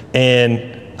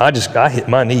 And I hit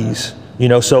my knees, you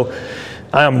know. So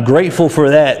I'm grateful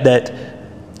for that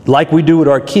like we do with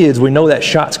our kids, we know that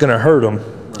shot's going to hurt them.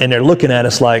 And they're looking at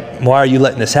us like, why are you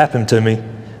letting this happen to me?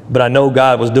 But I know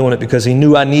God was doing it because he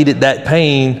knew I needed that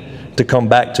pain to come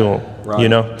back to him. You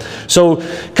know, so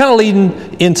kind of leading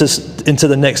into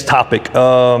the next topic.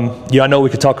 I know we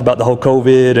could talk about the whole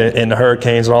COVID and the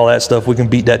hurricanes and all that stuff. We can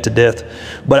beat that to death,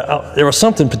 but there was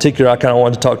something particular I kind of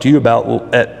wanted to talk to you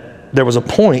about. There was a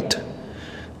point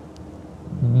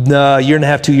a year and a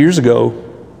half, 2 years ago,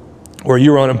 where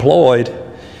you were unemployed,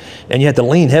 and you had to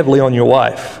lean heavily on your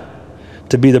wife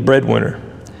to be the breadwinner.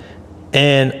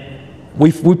 And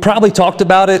we probably talked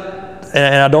about it,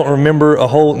 and I don't remember a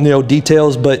whole Uh,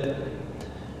 details, but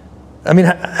I mean,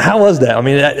 how was that? I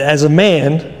mean, as a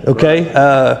man, okay.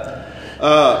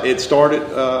 It started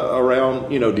around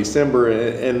December,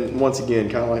 and once again,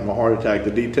 kind of like my heart attack,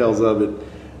 the details of it,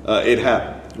 it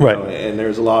happened, right? And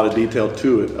there's a lot of detail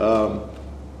to it.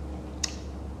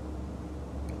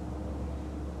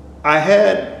 I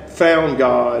had found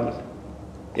God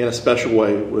in a special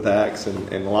way with Acts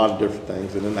and a lot of different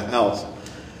things, and in the house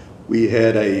we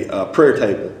had a prayer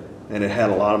table, and it had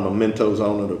a lot of mementos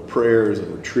on it of prayers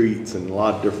and retreats and a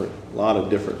lot of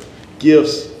different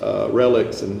gifts,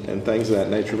 relics, and things of that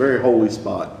nature. Very holy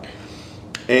spot.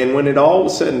 And when it all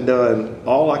was said and done,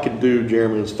 all I could do,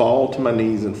 Jeremy, was fall to my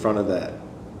knees in front of that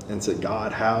and say,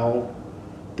 God, how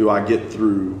do I get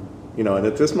through? And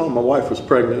at this moment, my wife was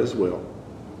pregnant as well.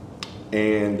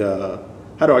 And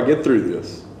how do I get through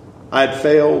this? I had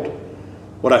failed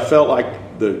what I felt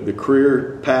like the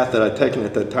career path that I'd taken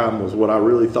at that time was what I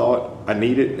really thought I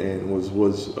needed, and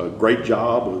was a great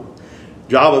job of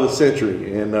the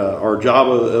century, and or job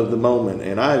of the moment.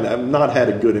 And I've not had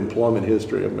a good employment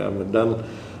history. I've done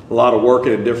a lot of work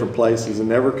in different places and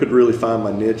never could really find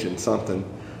my niche in something.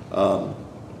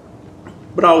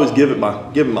 But I always give it my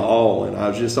all, and I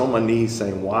was just on my knees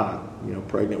saying, why?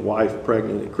 Pregnant wife,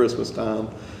 pregnant at Christmas time.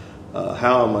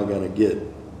 How am I going to get?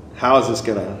 How is this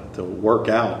going to work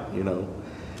out?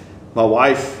 My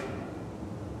wife.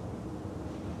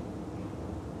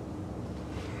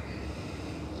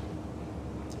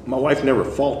 My wife never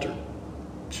faltered.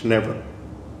 She never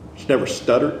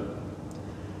stuttered.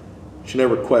 She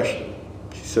never questioned.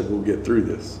 She said, "We'll get through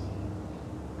this."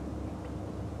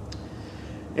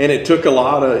 And it took a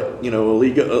lot of,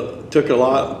 took a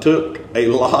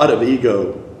lot of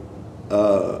ego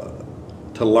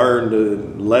to learn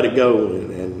to let it go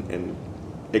and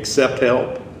accept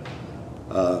help,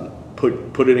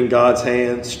 put it in God's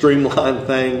hands, streamline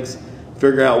things,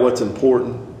 figure out what's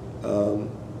important,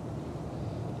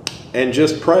 and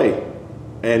just pray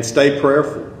and stay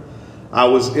prayerful. I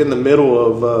was in the middle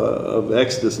of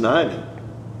Exodus 90.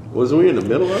 Was we in the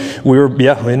middle of it?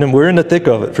 We're in the thick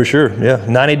of it for sure. Yeah,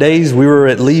 90 days. We were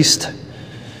at least.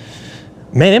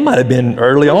 Man, it might have been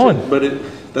early on. But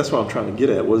that's what I'm trying to get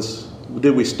at.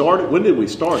 Did we start it? When did we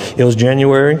start it? It was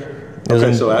January.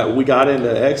 We got into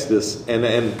Exodus, and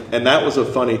that was a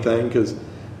funny thing because,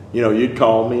 you'd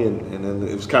call me and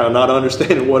it was kind of not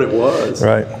understanding what it was.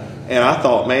 Right. And I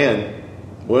thought, man,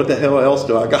 what the hell else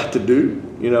do I got to do?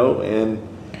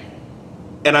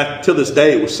 And I, to this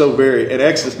day, it was so very, at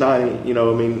Exodus 90,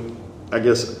 I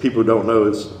guess people don't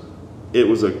know it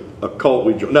was a cult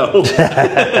we joined. No, no,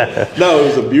 it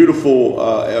was a beautiful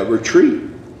retreat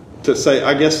to say,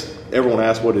 I guess everyone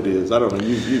asks what it is. I don't know.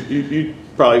 You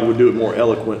probably would do it more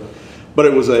eloquent, but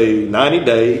it was a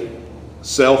 90-day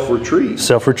self-retreat.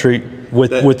 Self-retreat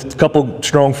with a couple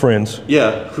strong friends.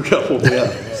 Yeah,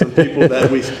 some people that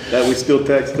we still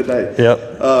text today.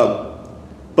 Yep.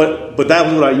 But that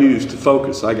was what I used to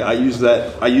focus. I used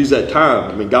that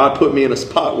time. God put me in a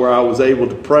spot where I was able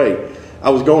to pray. I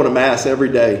was going to Mass every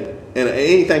day. And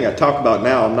anything I talk about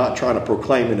now, I'm not trying to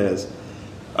proclaim it as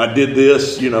I did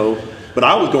this, but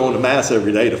I was going to Mass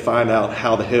every day to find out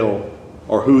how the hell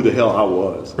or who the hell I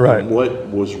was. Right. And what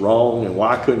was wrong and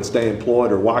why I couldn't stay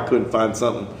employed or why I couldn't find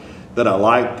something that I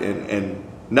liked. And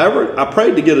never, I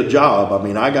prayed to get a job.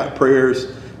 I got prayers.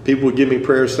 People would give me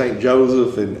prayers, St.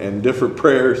 Joseph and different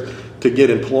prayers to get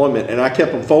employment. And I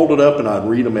kept them folded up and I'd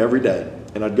read them every day.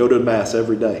 And I'd go to Mass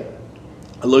every day.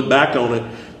 I look back on it.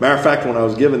 Matter of fact, when I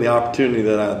was given the opportunity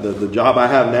that the job I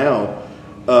have now,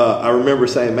 I remember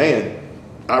saying, man,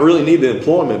 I really need the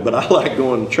employment, but I like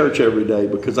going to church every day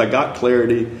because I got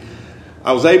clarity.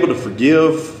 I was able to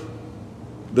forgive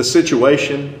the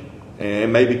situation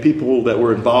and maybe people that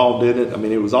were involved in it.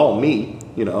 It was all me,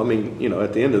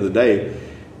 at the end of the day,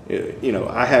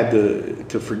 I had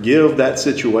to forgive that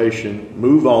situation,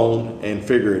 move on, and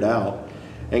figure it out.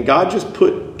 And God just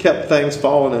kept things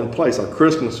falling in place. Our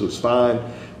Christmas was fine.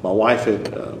 My wife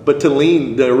had, but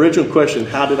the original question,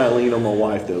 how did I lean on my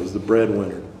wife that was the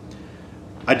breadwinner?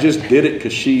 I just did it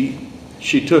because she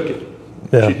took it.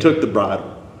 Yeah. She took the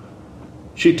bridle.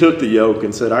 She took the yoke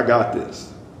and said, I got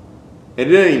this. And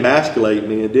it didn't emasculate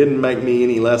me. It didn't make me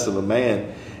any less of a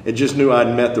man. and just knew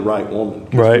I'd met the right woman.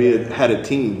 Right. We had a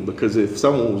team, because if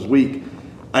someone was weak,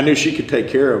 I knew she could take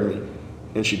care of me,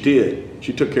 and she did.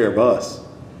 She took care of us.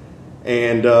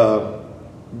 And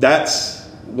that's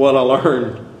what I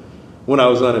learned when I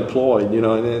was unemployed, you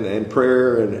know, and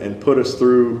prayer and put us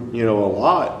through, you know, a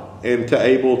lot, and to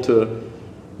able to,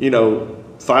 you know,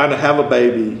 have a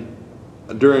baby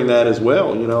during that as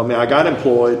well. You know, I mean, I got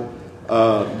employed,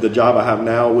 the job I have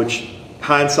now, which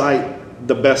hindsight,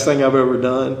 the best thing I've ever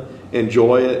done.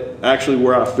 Enjoy it. Actually,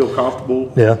 where I feel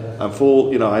comfortable. Yeah. I'm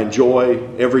full, you know, I enjoy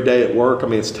every day at work. I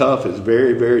mean, it's tough. It's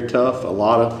very, very tough. A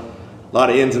lot of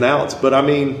ins and outs. But I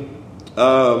mean,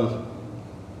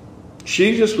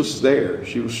 she just was there.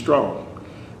 She was strong.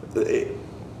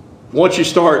 Once you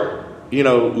start, you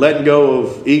know, letting go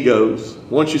of egos,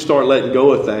 once you start letting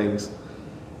go of things,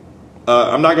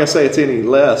 I'm not going to say it's any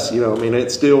less, you know, I mean,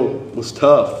 it still was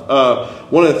tough.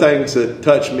 One of the things that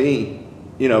touched me,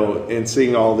 you know, in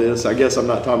seeing all this, I guess I'm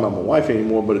not talking about my wife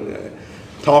anymore, but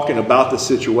talking about the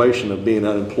situation of being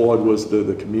unemployed was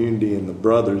the community and the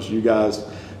brothers. You guys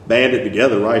banded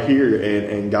together right here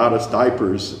and got us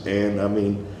diapers. And I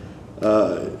mean,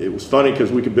 it was funny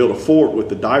because we could build a fort with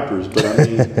the diapers, but I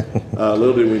mean,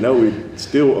 little did we know we'd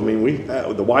still, I mean,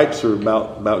 the wipes are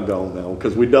about gone now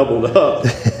because we doubled up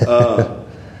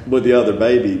with the other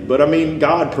baby. But I mean,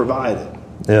 God provided.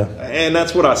 Yeah. And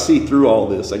that's what I see through all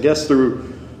this. I guess through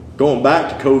going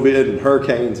back to COVID and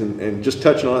hurricanes and just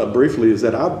touching on it briefly is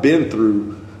that I've been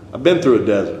through a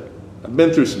desert. I've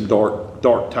been through some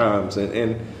dark times,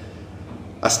 and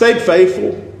I stayed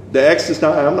faithful. The Exodus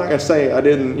 9, I'm not going to say I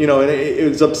didn't, you know, and it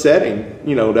was upsetting,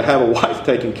 you know, to have a wife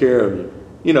taking care of you.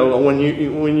 You know, when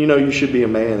you know you should be a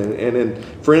man, and then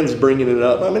friends bringing it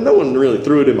up. I mean, no one really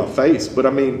threw it in my face, but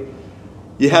I mean,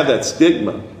 you have that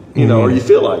stigma, you know, or you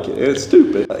feel like it. And it's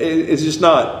stupid. It's just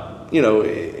not, you know,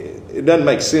 it doesn't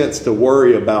make sense to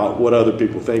worry about what other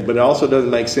people think, but it also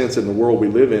doesn't make sense in the world we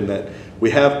live in that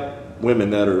we have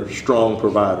women that are strong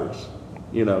providers,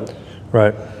 you know.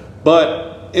 Right.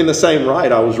 But in the same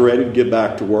right, I was ready to get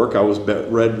back to work. I was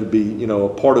ready to be, you know, a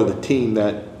part of the team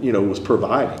that, you know, was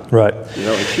providing. Right. You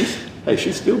know, and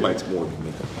she still makes more than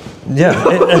me. Yeah.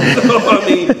 I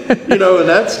mean, you know, and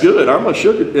that's good. I'm a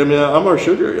sugar.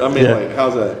 I mean, yeah. Like,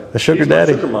 how's that? A sugar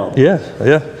daddy. Sugar mom. Yeah.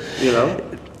 Yeah. You know,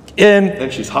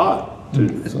 and she's hot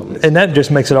too. So and that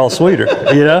just makes it all sweeter.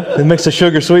 You know, it makes the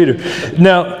sugar sweeter.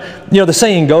 Now, you know, the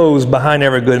saying goes, behind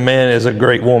every good man is a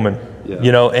great woman. Yeah.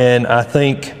 You know, and I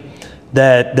think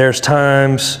that there's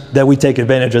times that we take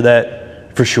advantage of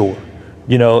that for sure.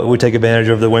 You know, we take advantage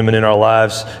of the women in our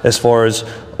lives as far as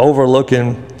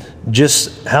overlooking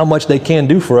just how much they can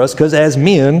do for us, because as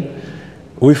men,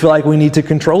 we feel like we need to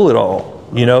control it all.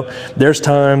 You know, there's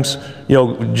times, you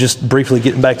know, just briefly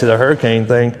getting back to the hurricane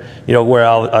thing, you know, where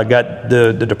I got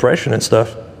the depression and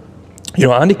stuff. You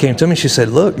know, Andi came to me and she said,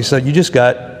 look, you said, you just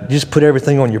put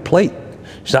everything on your plate.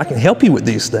 She said, I can help you with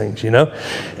these things, you know.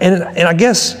 And I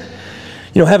guess,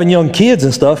 you know, having young kids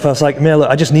and stuff, I was like, man, look,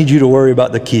 I just need you to worry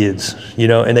about the kids, you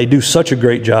know, and they do such a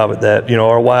great job at that. You know,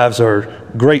 our wives are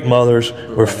great mothers.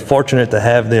 We're fortunate to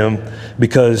have them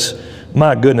because,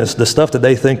 my goodness, the stuff that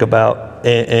they think about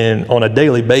and on a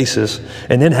daily basis,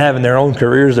 and then having their own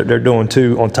careers that they're doing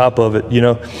too on top of it, you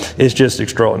know, it's just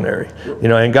extraordinary, you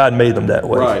know, and God made them that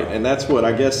way. Right, and that's what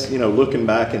I guess, you know, looking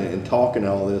back and talking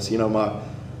all this, you know,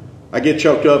 I get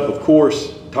choked up, of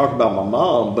course, talk about my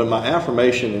mom, but my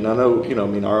affirmation, and I know, you know, I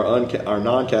mean, our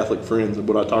non-Catholic friends,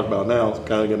 what I talk about now is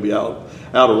kind of going to be out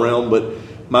of realm, but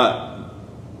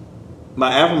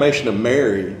my affirmation of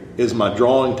Mary is my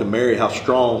drawing to Mary, how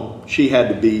strong she had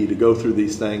to be to go through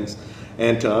these things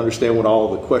and to understand what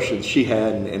all the questions she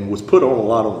had and was put on a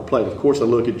lot on her plate. Of course, I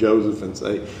look at Joseph and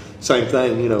say, same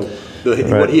thing, you know,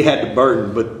 what he had to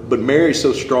burden, but Mary's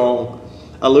so strong.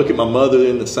 I look at my mother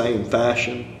in the same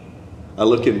fashion. I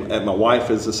look at my wife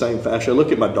as the same fashion. I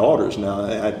look at my daughters now.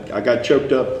 I got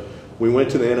choked up. We went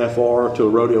to the NFR, to a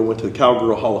rodeo, went to the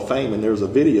Cowgirl Hall of Fame, and there was a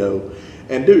video.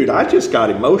 And dude, I just got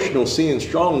emotional seeing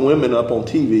strong women up on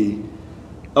TV,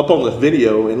 up on the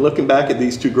video, and looking back at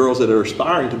these two girls that are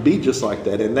aspiring to be just like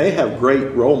that. And they have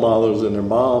great role models in their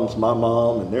moms, my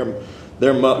mom, and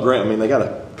their grand. I mean, they got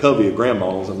a covey of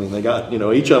grandmas. I mean, they got, you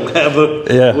know, each of them have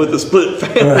with the split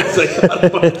families. They got,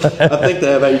 I think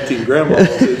they have 18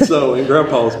 grandmas and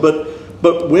grandpas.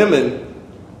 But women,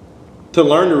 to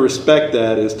learn to respect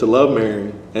that is to love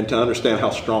Mary and to understand how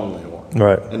strong they are.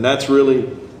 Right. And that's really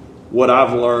what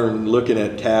I've learned looking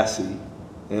at Cassie.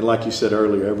 And like you said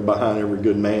earlier, behind every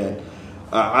good man.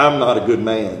 I'm not a good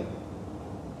man,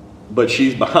 but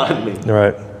she's behind me.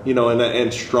 Right. You know,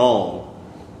 and strong.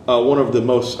 one of the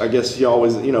most, I guess you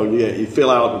always, you fill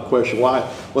out the question,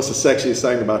 what's the sexiest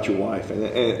thing about your wife? And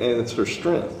it's her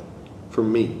strength for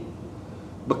me,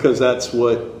 because that's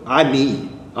what I need.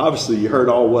 Obviously, you heard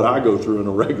all what I go through on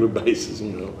a regular basis,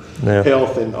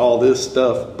 health and all this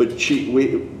stuff. But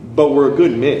we're a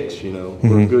good mix,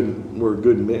 We're a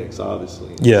good mix,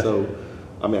 obviously. Yeah. So,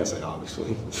 I mean, I say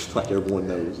obviously, it's like everyone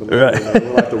knows. Right.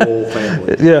 We're like the royal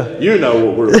family. Yeah. You know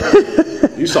what we're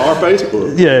like. You saw our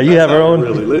Facebook. Yeah, you have our own.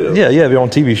 Really live. Yeah, you have your own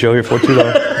TV show here for too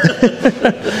long.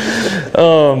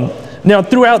 Now,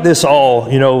 throughout this all,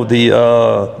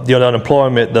 the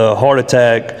unemployment, the heart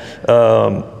attack,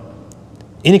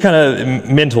 any kind of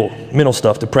mental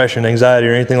stuff, depression, anxiety,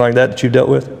 or anything like that you've dealt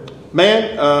with?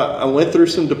 Man, I went through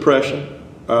some depression.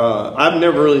 I've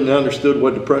never really understood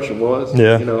what depression was.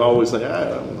 Yeah. I always think, I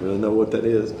don't really know what that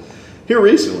is. Here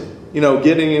recently,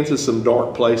 getting into some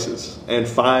dark places and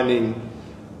finding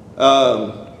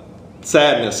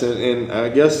sadness and I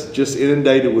guess just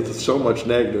inundated with so much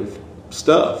negative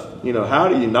stuff. How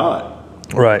do you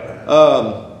not? Right.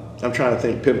 I'm trying to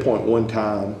think, pinpoint one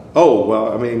time. Oh,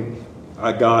 well, I mean,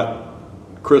 I got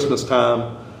Christmas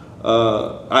time.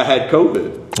 I had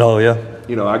COVID. Oh, yeah.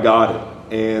 I got it.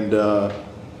 And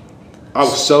I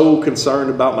was so concerned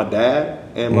about my dad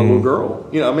and my little girl.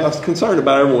 I was concerned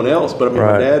about everyone else, but I mean,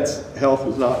 right. My dad's health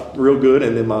was not real good.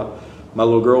 And then my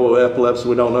little girl with epilepsy,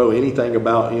 we don't know anything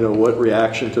about, what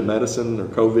reaction to medicine or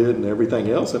COVID and everything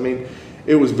else. I mean,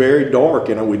 it was very dark,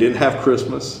 we didn't have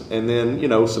Christmas. And then,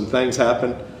 some things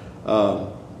happened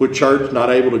with church, not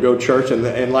able to go to church.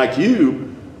 And like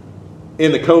you,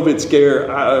 in the COVID scare,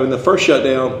 in the first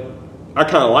shutdown, I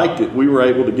kind of liked it. We were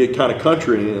able to get kind of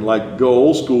country and like go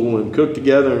old school and cook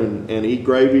together and eat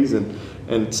gravies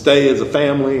and stay as a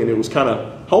family. And it was kind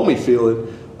of homey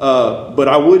feeling. But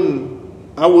I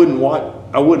wouldn't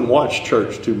watch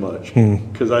church too much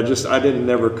because I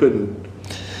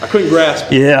couldn't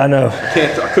grasp it. Yeah, I know.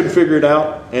 I couldn't figure it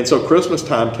out. And so Christmas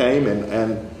time came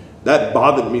and that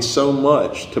bothered me so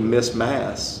much to miss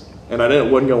Mass. And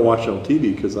wasn't going to watch it on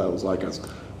TV because I was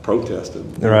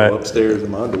protesting upstairs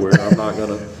in my underwear.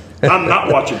 I'm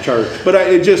not watching church. But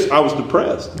I was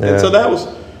depressed. Yeah. And so that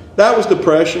was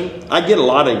depression. I get a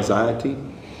lot of anxiety.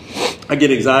 I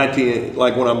get anxiety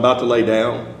like when I'm about to lay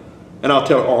down. And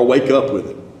I'll wake up with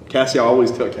it. Cassie, I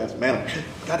always tell Cassie, man,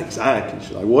 I got anxiety.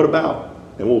 She's like, what about?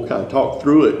 And we'll kind of talk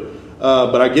through it.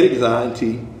 But I get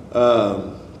anxiety.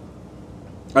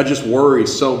 I just worry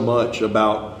so much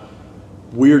about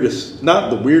not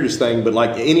the weirdest thing, but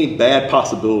like any bad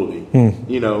possibility,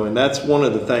 and that's one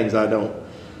of the things I don't,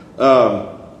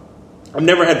 I've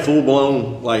never had full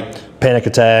blown like panic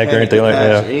attack or anything like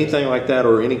that. Anything like that,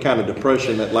 or any kind of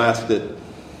depression that lasted,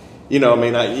 in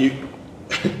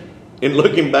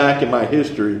looking back in my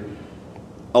history,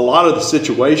 a lot of the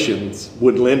situations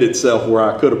would lend itself where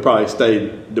I could have probably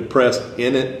stayed depressed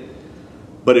in it,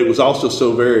 but it was also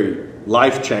so very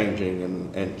life-changing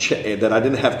and that I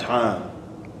didn't have time.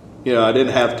 I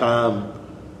didn't have time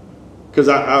because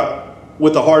I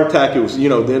with the heart attack, it was,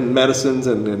 then medicines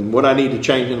and what I need to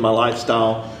change in my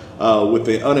lifestyle. With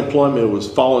the unemployment, it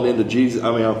was falling into Jesus.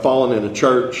 I'm falling into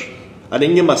church. God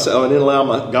didn't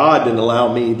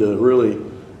allow me to really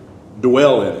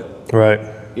dwell in it. Right.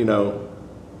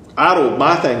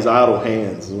 My thing's idle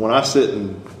hands. And when I sit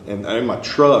in my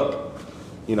truck,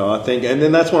 I think, and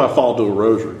then that's when I fall to a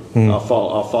rosary. I'll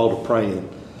fall to praying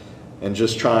and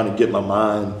just trying to get my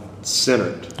mind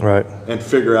centered. Right. And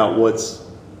figure out what's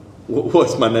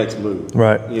my next move.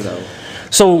 Right.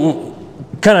 So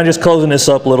kind of just closing this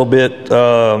up a little bit.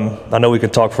 I know we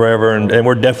could talk forever and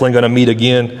we're definitely going to meet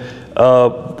again.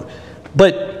 But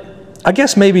I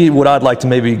guess maybe what I'd like to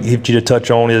maybe get you to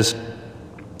touch on is,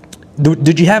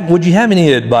 would you have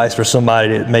any advice for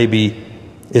somebody that maybe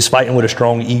is fighting with a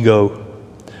strong ego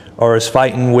or is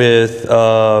fighting with,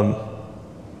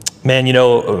 maybe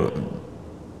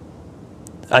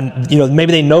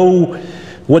they know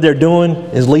what they're doing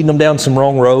is leading them down some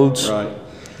wrong roads. Right.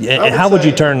 And how would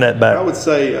you turn that back? I would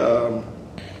say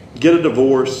get a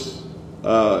divorce,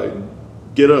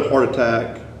 get a heart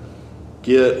attack,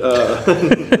 get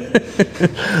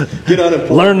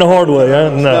unemployed. Learn the hard way, huh?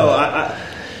 No,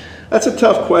 that's a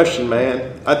tough question,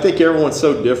 man. I think everyone's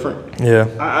so different. Yeah.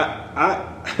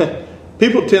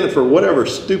 People tend, for whatever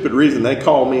stupid reason, they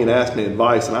call me and ask me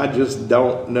advice, and I just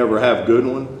never have a good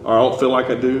one, or I don't feel like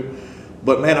I do.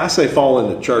 But man, I say fall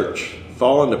into church,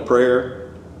 fall into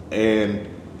prayer, and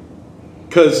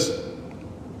because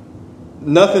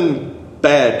nothing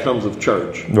bad comes of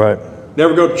church. Right.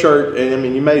 Never go to church, and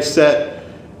you may sit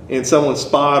in someone's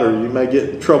spot, or you may get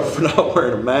in trouble for not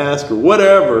wearing a mask or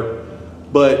whatever,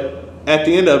 but at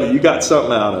the end of it, you got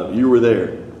something out of it. You were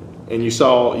there. and you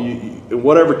saw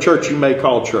whatever church you may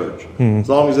call church, as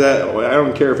long as that, I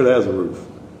don't care if it has a roof.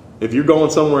 If you're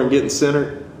going somewhere and getting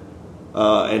centered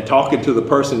and talking to the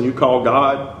person you call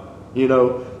God, you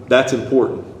know, that's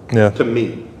important to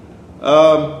me.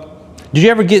 Did you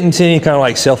ever get into any kind of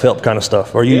like self-help kind of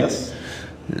stuff? Or yes.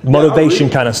 Motivation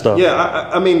kind of stuff? Yeah,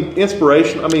 I mean,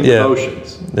 inspiration, I mean,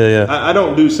 devotions. Yeah. I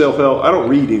don't do self-help. I don't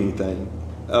read anything.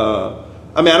 I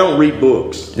mean, I don't read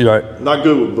books. You're right. I'm not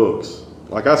good with books.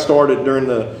 Like I started during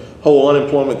the whole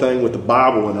unemployment thing with the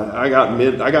Bible, and I got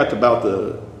to about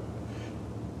the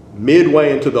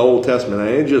midway into the Old Testament, and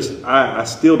it just, I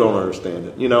still don't understand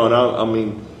it. You know, and I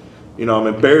mean, you know,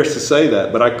 I'm embarrassed to say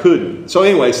that, but I couldn't. So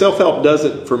anyway, self-help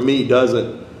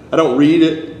I don't read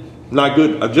it. Not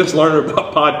good. I've just learned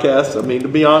about podcasts. I mean, to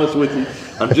be honest with you,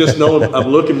 I'm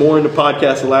looking more into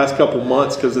podcasts the last couple of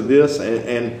months because of this.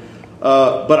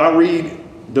 But I read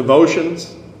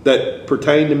devotions that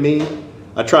pertain to me.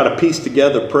 I try to piece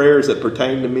together prayers that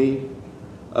pertain to me.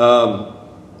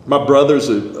 My brother's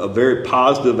a very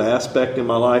positive aspect in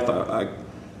my life. I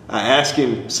ask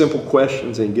him simple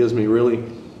questions and he gives me really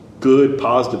good,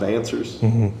 positive answers.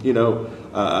 Mm-hmm. You know,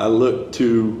 I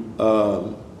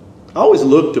always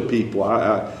look to people.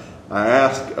 I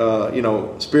ask, you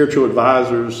know, spiritual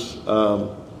advisors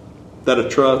that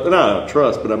I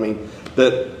trust, but I mean,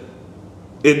 that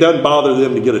it doesn't bother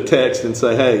them to get a text and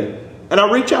say, hey, and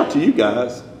I reach out to you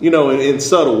guys, you know, in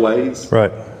subtle ways.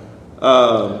 Right.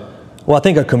 Well, I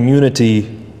think a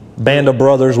community, band of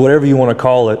brothers, whatever you want to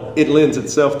call it. It lends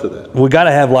itself to that. We got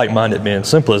to have like-minded men.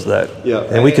 Simple as that. Yeah.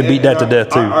 And we can beat that to death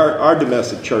too. Our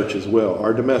domestic church as well.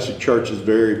 Our domestic church is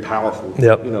very powerful.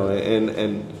 Yep. You know,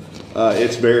 and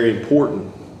it's very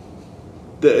important.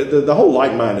 The whole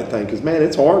like-minded thing, because man,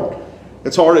 it's hard.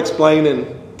 It's hard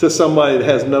explaining to somebody that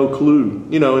has no clue.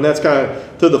 You know, and that's kind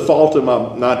of to the fault of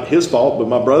not his fault, but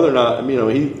my brother and I. You know,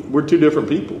 we're two different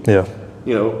people. Yeah.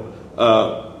 You know,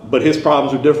 but his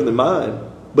problems are different than mine.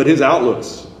 But his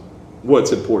outlook's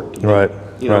what's important to me. Right.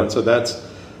 You know, right. And so that's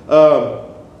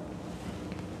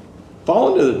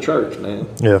fall into the church, man.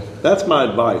 Yeah. That's my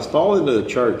advice. Fall into the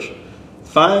church.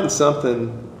 Find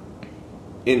something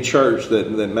in church that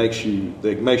makes you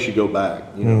go back.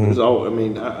 You know, there's all. I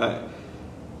mean, I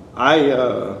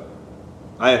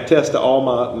attest to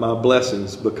all my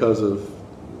blessings because of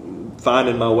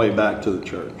finding my way back to the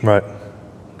church. Right.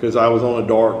 Because I was on a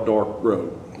dark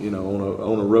road. You know,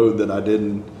 on a road that I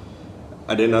didn't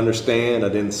understand, I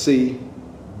didn't see,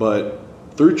 but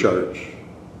through church,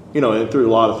 you know, and through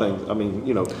a lot of things. I mean,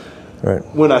 you know, right.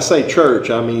 When I say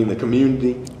church, I mean the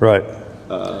community. Right.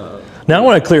 Now I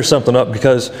want to clear something up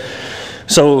because,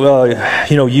 so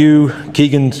you know,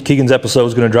 Keegan's episode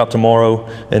is going to drop tomorrow,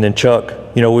 and then Chuck,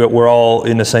 you know, we're all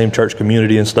in the same church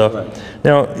community and stuff. Right.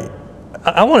 Now,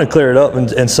 I want to clear it up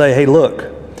and say, hey,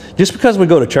 look, just because we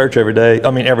go to church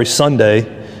every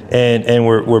Sunday. And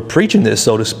we're preaching this,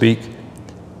 so to speak,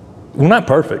 we're not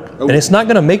perfect. Oh. And it's not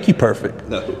going to make you perfect.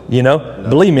 No. You know, no.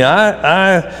 Believe me,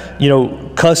 I you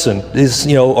know, cussing is,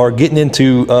 you know, or getting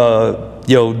into,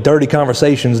 you know, dirty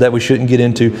conversations that we shouldn't get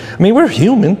into. I mean, we're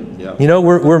human. Yeah. You know,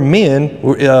 we're men.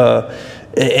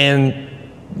 And,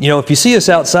 you know, if you see us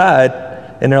outside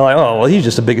and they're like, oh, well, he's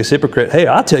just the biggest hypocrite. Hey,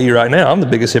 I'll tell you right now, I'm the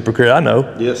biggest hypocrite I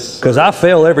know. Yes. Because I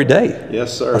fail every day.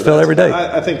 Yes, sir. I fail every day.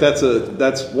 I think that's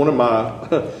one of my,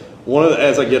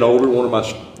 as I get older,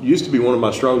 used to be one of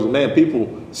my struggles. Man, people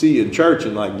see you in church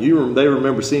and like they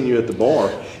remember seeing you at the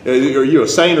bar. Are you a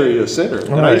saint or are you a sinner?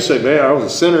 And I used to say, man, I was a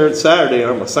sinner on Saturday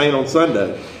and I'm a saint on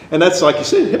Sunday. And that's like you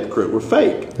said, hypocrite. We're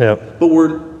fake. Yep. But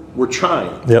we're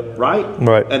trying. Yep. Right?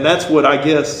 Right. And that's what I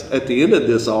guess at the end of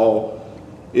this all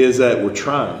is that we're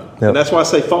trying. Yep. And that's why I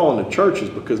say fall into churches,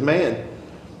 because man,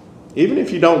 even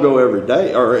if you don't go every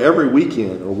day or every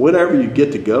weekend or whatever you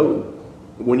get to go,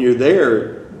 when you're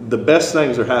there, the best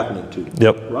things are happening to you.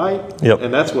 Yep. Right? Yep.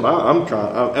 And that's what I'm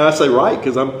trying. And I say right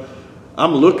because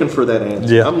I'm looking for that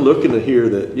answer. Yeah. I'm looking to hear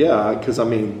that, because I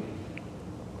mean,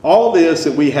 all this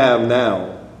that we have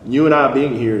now, you and I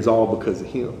being here is all because of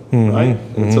him. Mm-hmm. Right?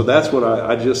 And so that's what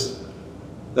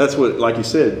that's what, like you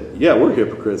said, yeah, we're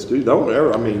hypocrites, dude. Don't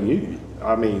ever, I am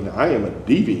a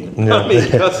deviant. Yeah. I mean,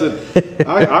 cussing,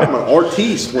 I'm an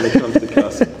artiste when it comes to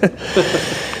cussing.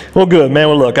 Well, good, man.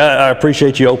 Well, look, I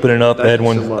appreciate you opening up, Thank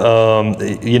Edwin. You so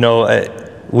much. You know,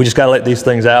 we just got to let these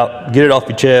things out, get it off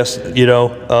your chest, you know.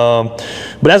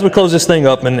 But as we close this thing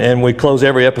up, and we close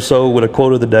every episode with a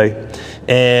quote of the day,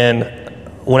 and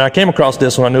when I came across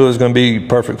this one, I knew it was going to be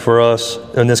perfect for us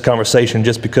in this conversation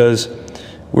just because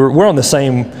we're on the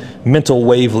same mental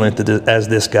wavelength as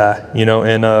this guy, you know,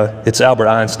 and it's Albert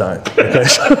Einstein. Okay?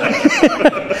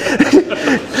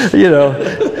 You know,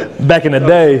 back in the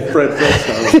day. Fred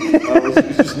Flintstone. just knew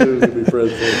it was going to be Fred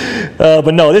Flintstone.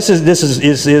 But no, this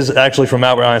is actually from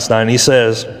Albert Einstein. He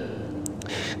says,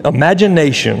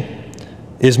 imagination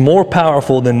is more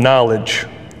powerful than knowledge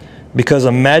because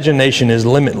imagination is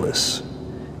limitless.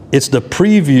 It's the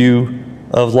preview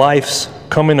of life's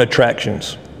coming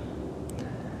attractions.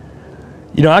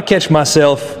 You know, I catch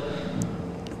myself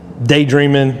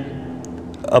daydreaming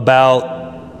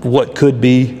about what could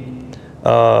be,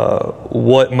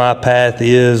 what my path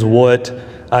is, what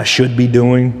I should be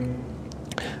doing,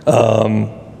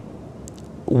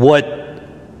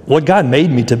 what God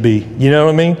made me to be, you know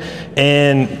what I mean?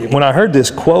 And when I heard this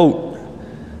quote,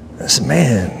 I said,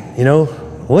 man, you know,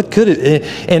 what could it,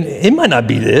 and it might not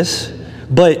be this,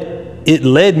 but it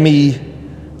led me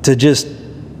to just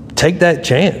take that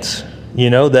chance, you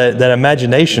know, that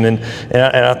imagination. And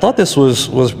I thought this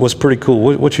was pretty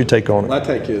cool. What's your take on it? My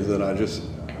take is that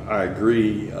I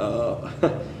agree.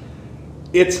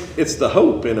 It's the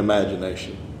hope in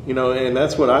imagination, you know, and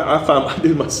that's what I find I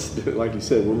do. Like you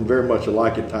said, we're very much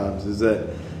alike at times. Is that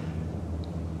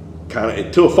kind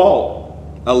of to a fault?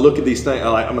 I look at these things.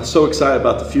 I'm so excited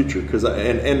about the future because,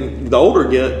 and the older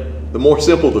I get, the more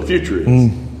simple the future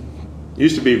is.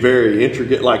 Used to be very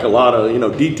intricate, like a lot of, you know,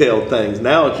 detailed things.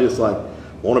 Now it's just like, I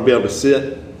want to be able to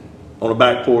sit on a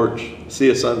back porch,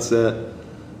 see a sunset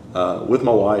with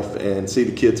my wife, and see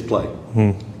the kids play.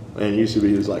 And it used to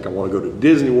be just like, I want to go to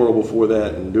Disney World before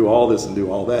that and do all this and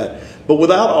do all that. But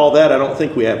without all that, I don't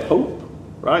think we have hope,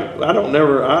 right?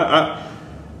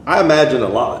 I imagine a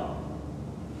lot.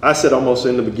 I said almost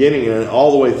in the beginning and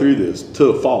all the way through this, to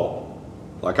a fault.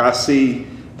 Like I see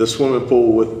the swimming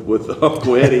pool with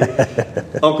Uncle Eddie,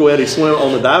 Uncle Eddie swim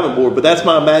on the diving board, but that's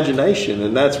my imagination,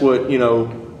 and that's what, you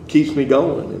know, keeps me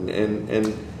going,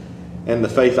 and the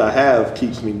faith I have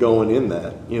keeps me going in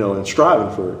that, you know, and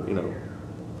striving for, you know,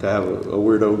 to have a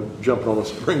weirdo jumping on a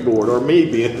springboard or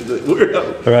me being the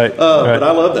weirdo. Right. But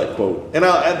I love that quote, and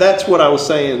that's what I was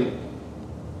saying.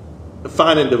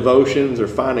 Finding devotions or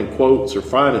finding quotes or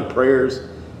finding prayers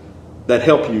that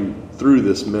help you through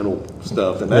this mental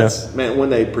stuff, and that's man, when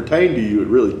they pertain to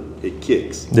you, it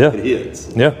kicks. Yeah, it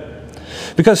hits. Yeah,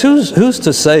 because who's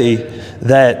to say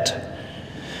that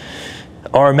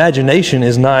our imagination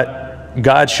is not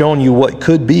God showing you what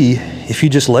could be if you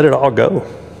just let it all go?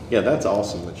 Yeah, that's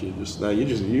awesome that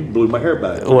you blew my hair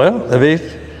back. Well, I mean,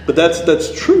 but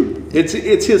that's true. It's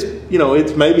his, you know,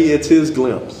 it's his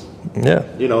glimpse. Yeah,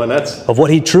 you know, and that's of what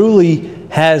he truly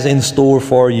has in store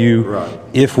for you. Right.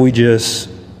 If we just,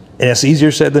 and it's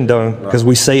easier said than done because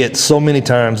we say it so many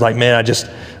times. Like, man, I just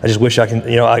wish I can,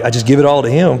 you know, I just give it all to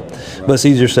him. Right. But it's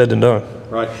easier said than done.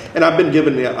 Right. And I've been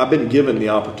given the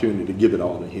opportunity to give it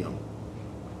all to him.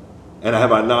 And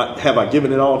have I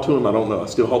given it all to him? I don't know.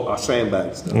 I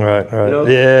sandbag stuff. Right. You know?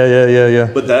 Yeah.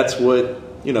 But that's what,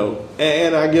 you know,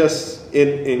 and I guess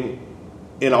in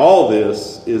all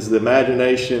this is the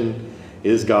imagination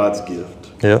is God's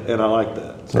gift. Yeah. And I like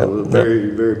that. So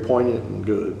very, very poignant and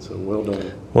good. So well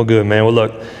done. Well, good, man. Well,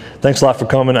 look, thanks a lot for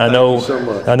coming. Thank you so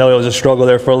much. I know it was a struggle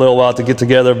there for a little while to get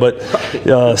together, but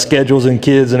schedules and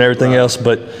kids and everything else,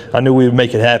 but I knew we would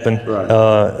make it happen. Right.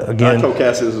 Again, I told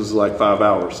Cassie this was like 5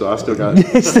 hours, so I still got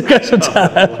some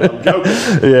time. I'm joking.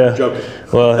 Yeah. I'm joking.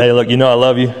 Well, hey, look, you know I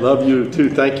love you. Love you too.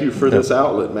 Thank you for this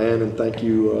outlet, man, and thank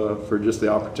you for just the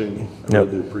opportunity. I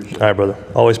really do appreciate it. All right, brother.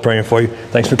 Always praying for you.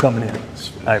 Thanks for coming in. All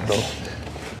right, brother.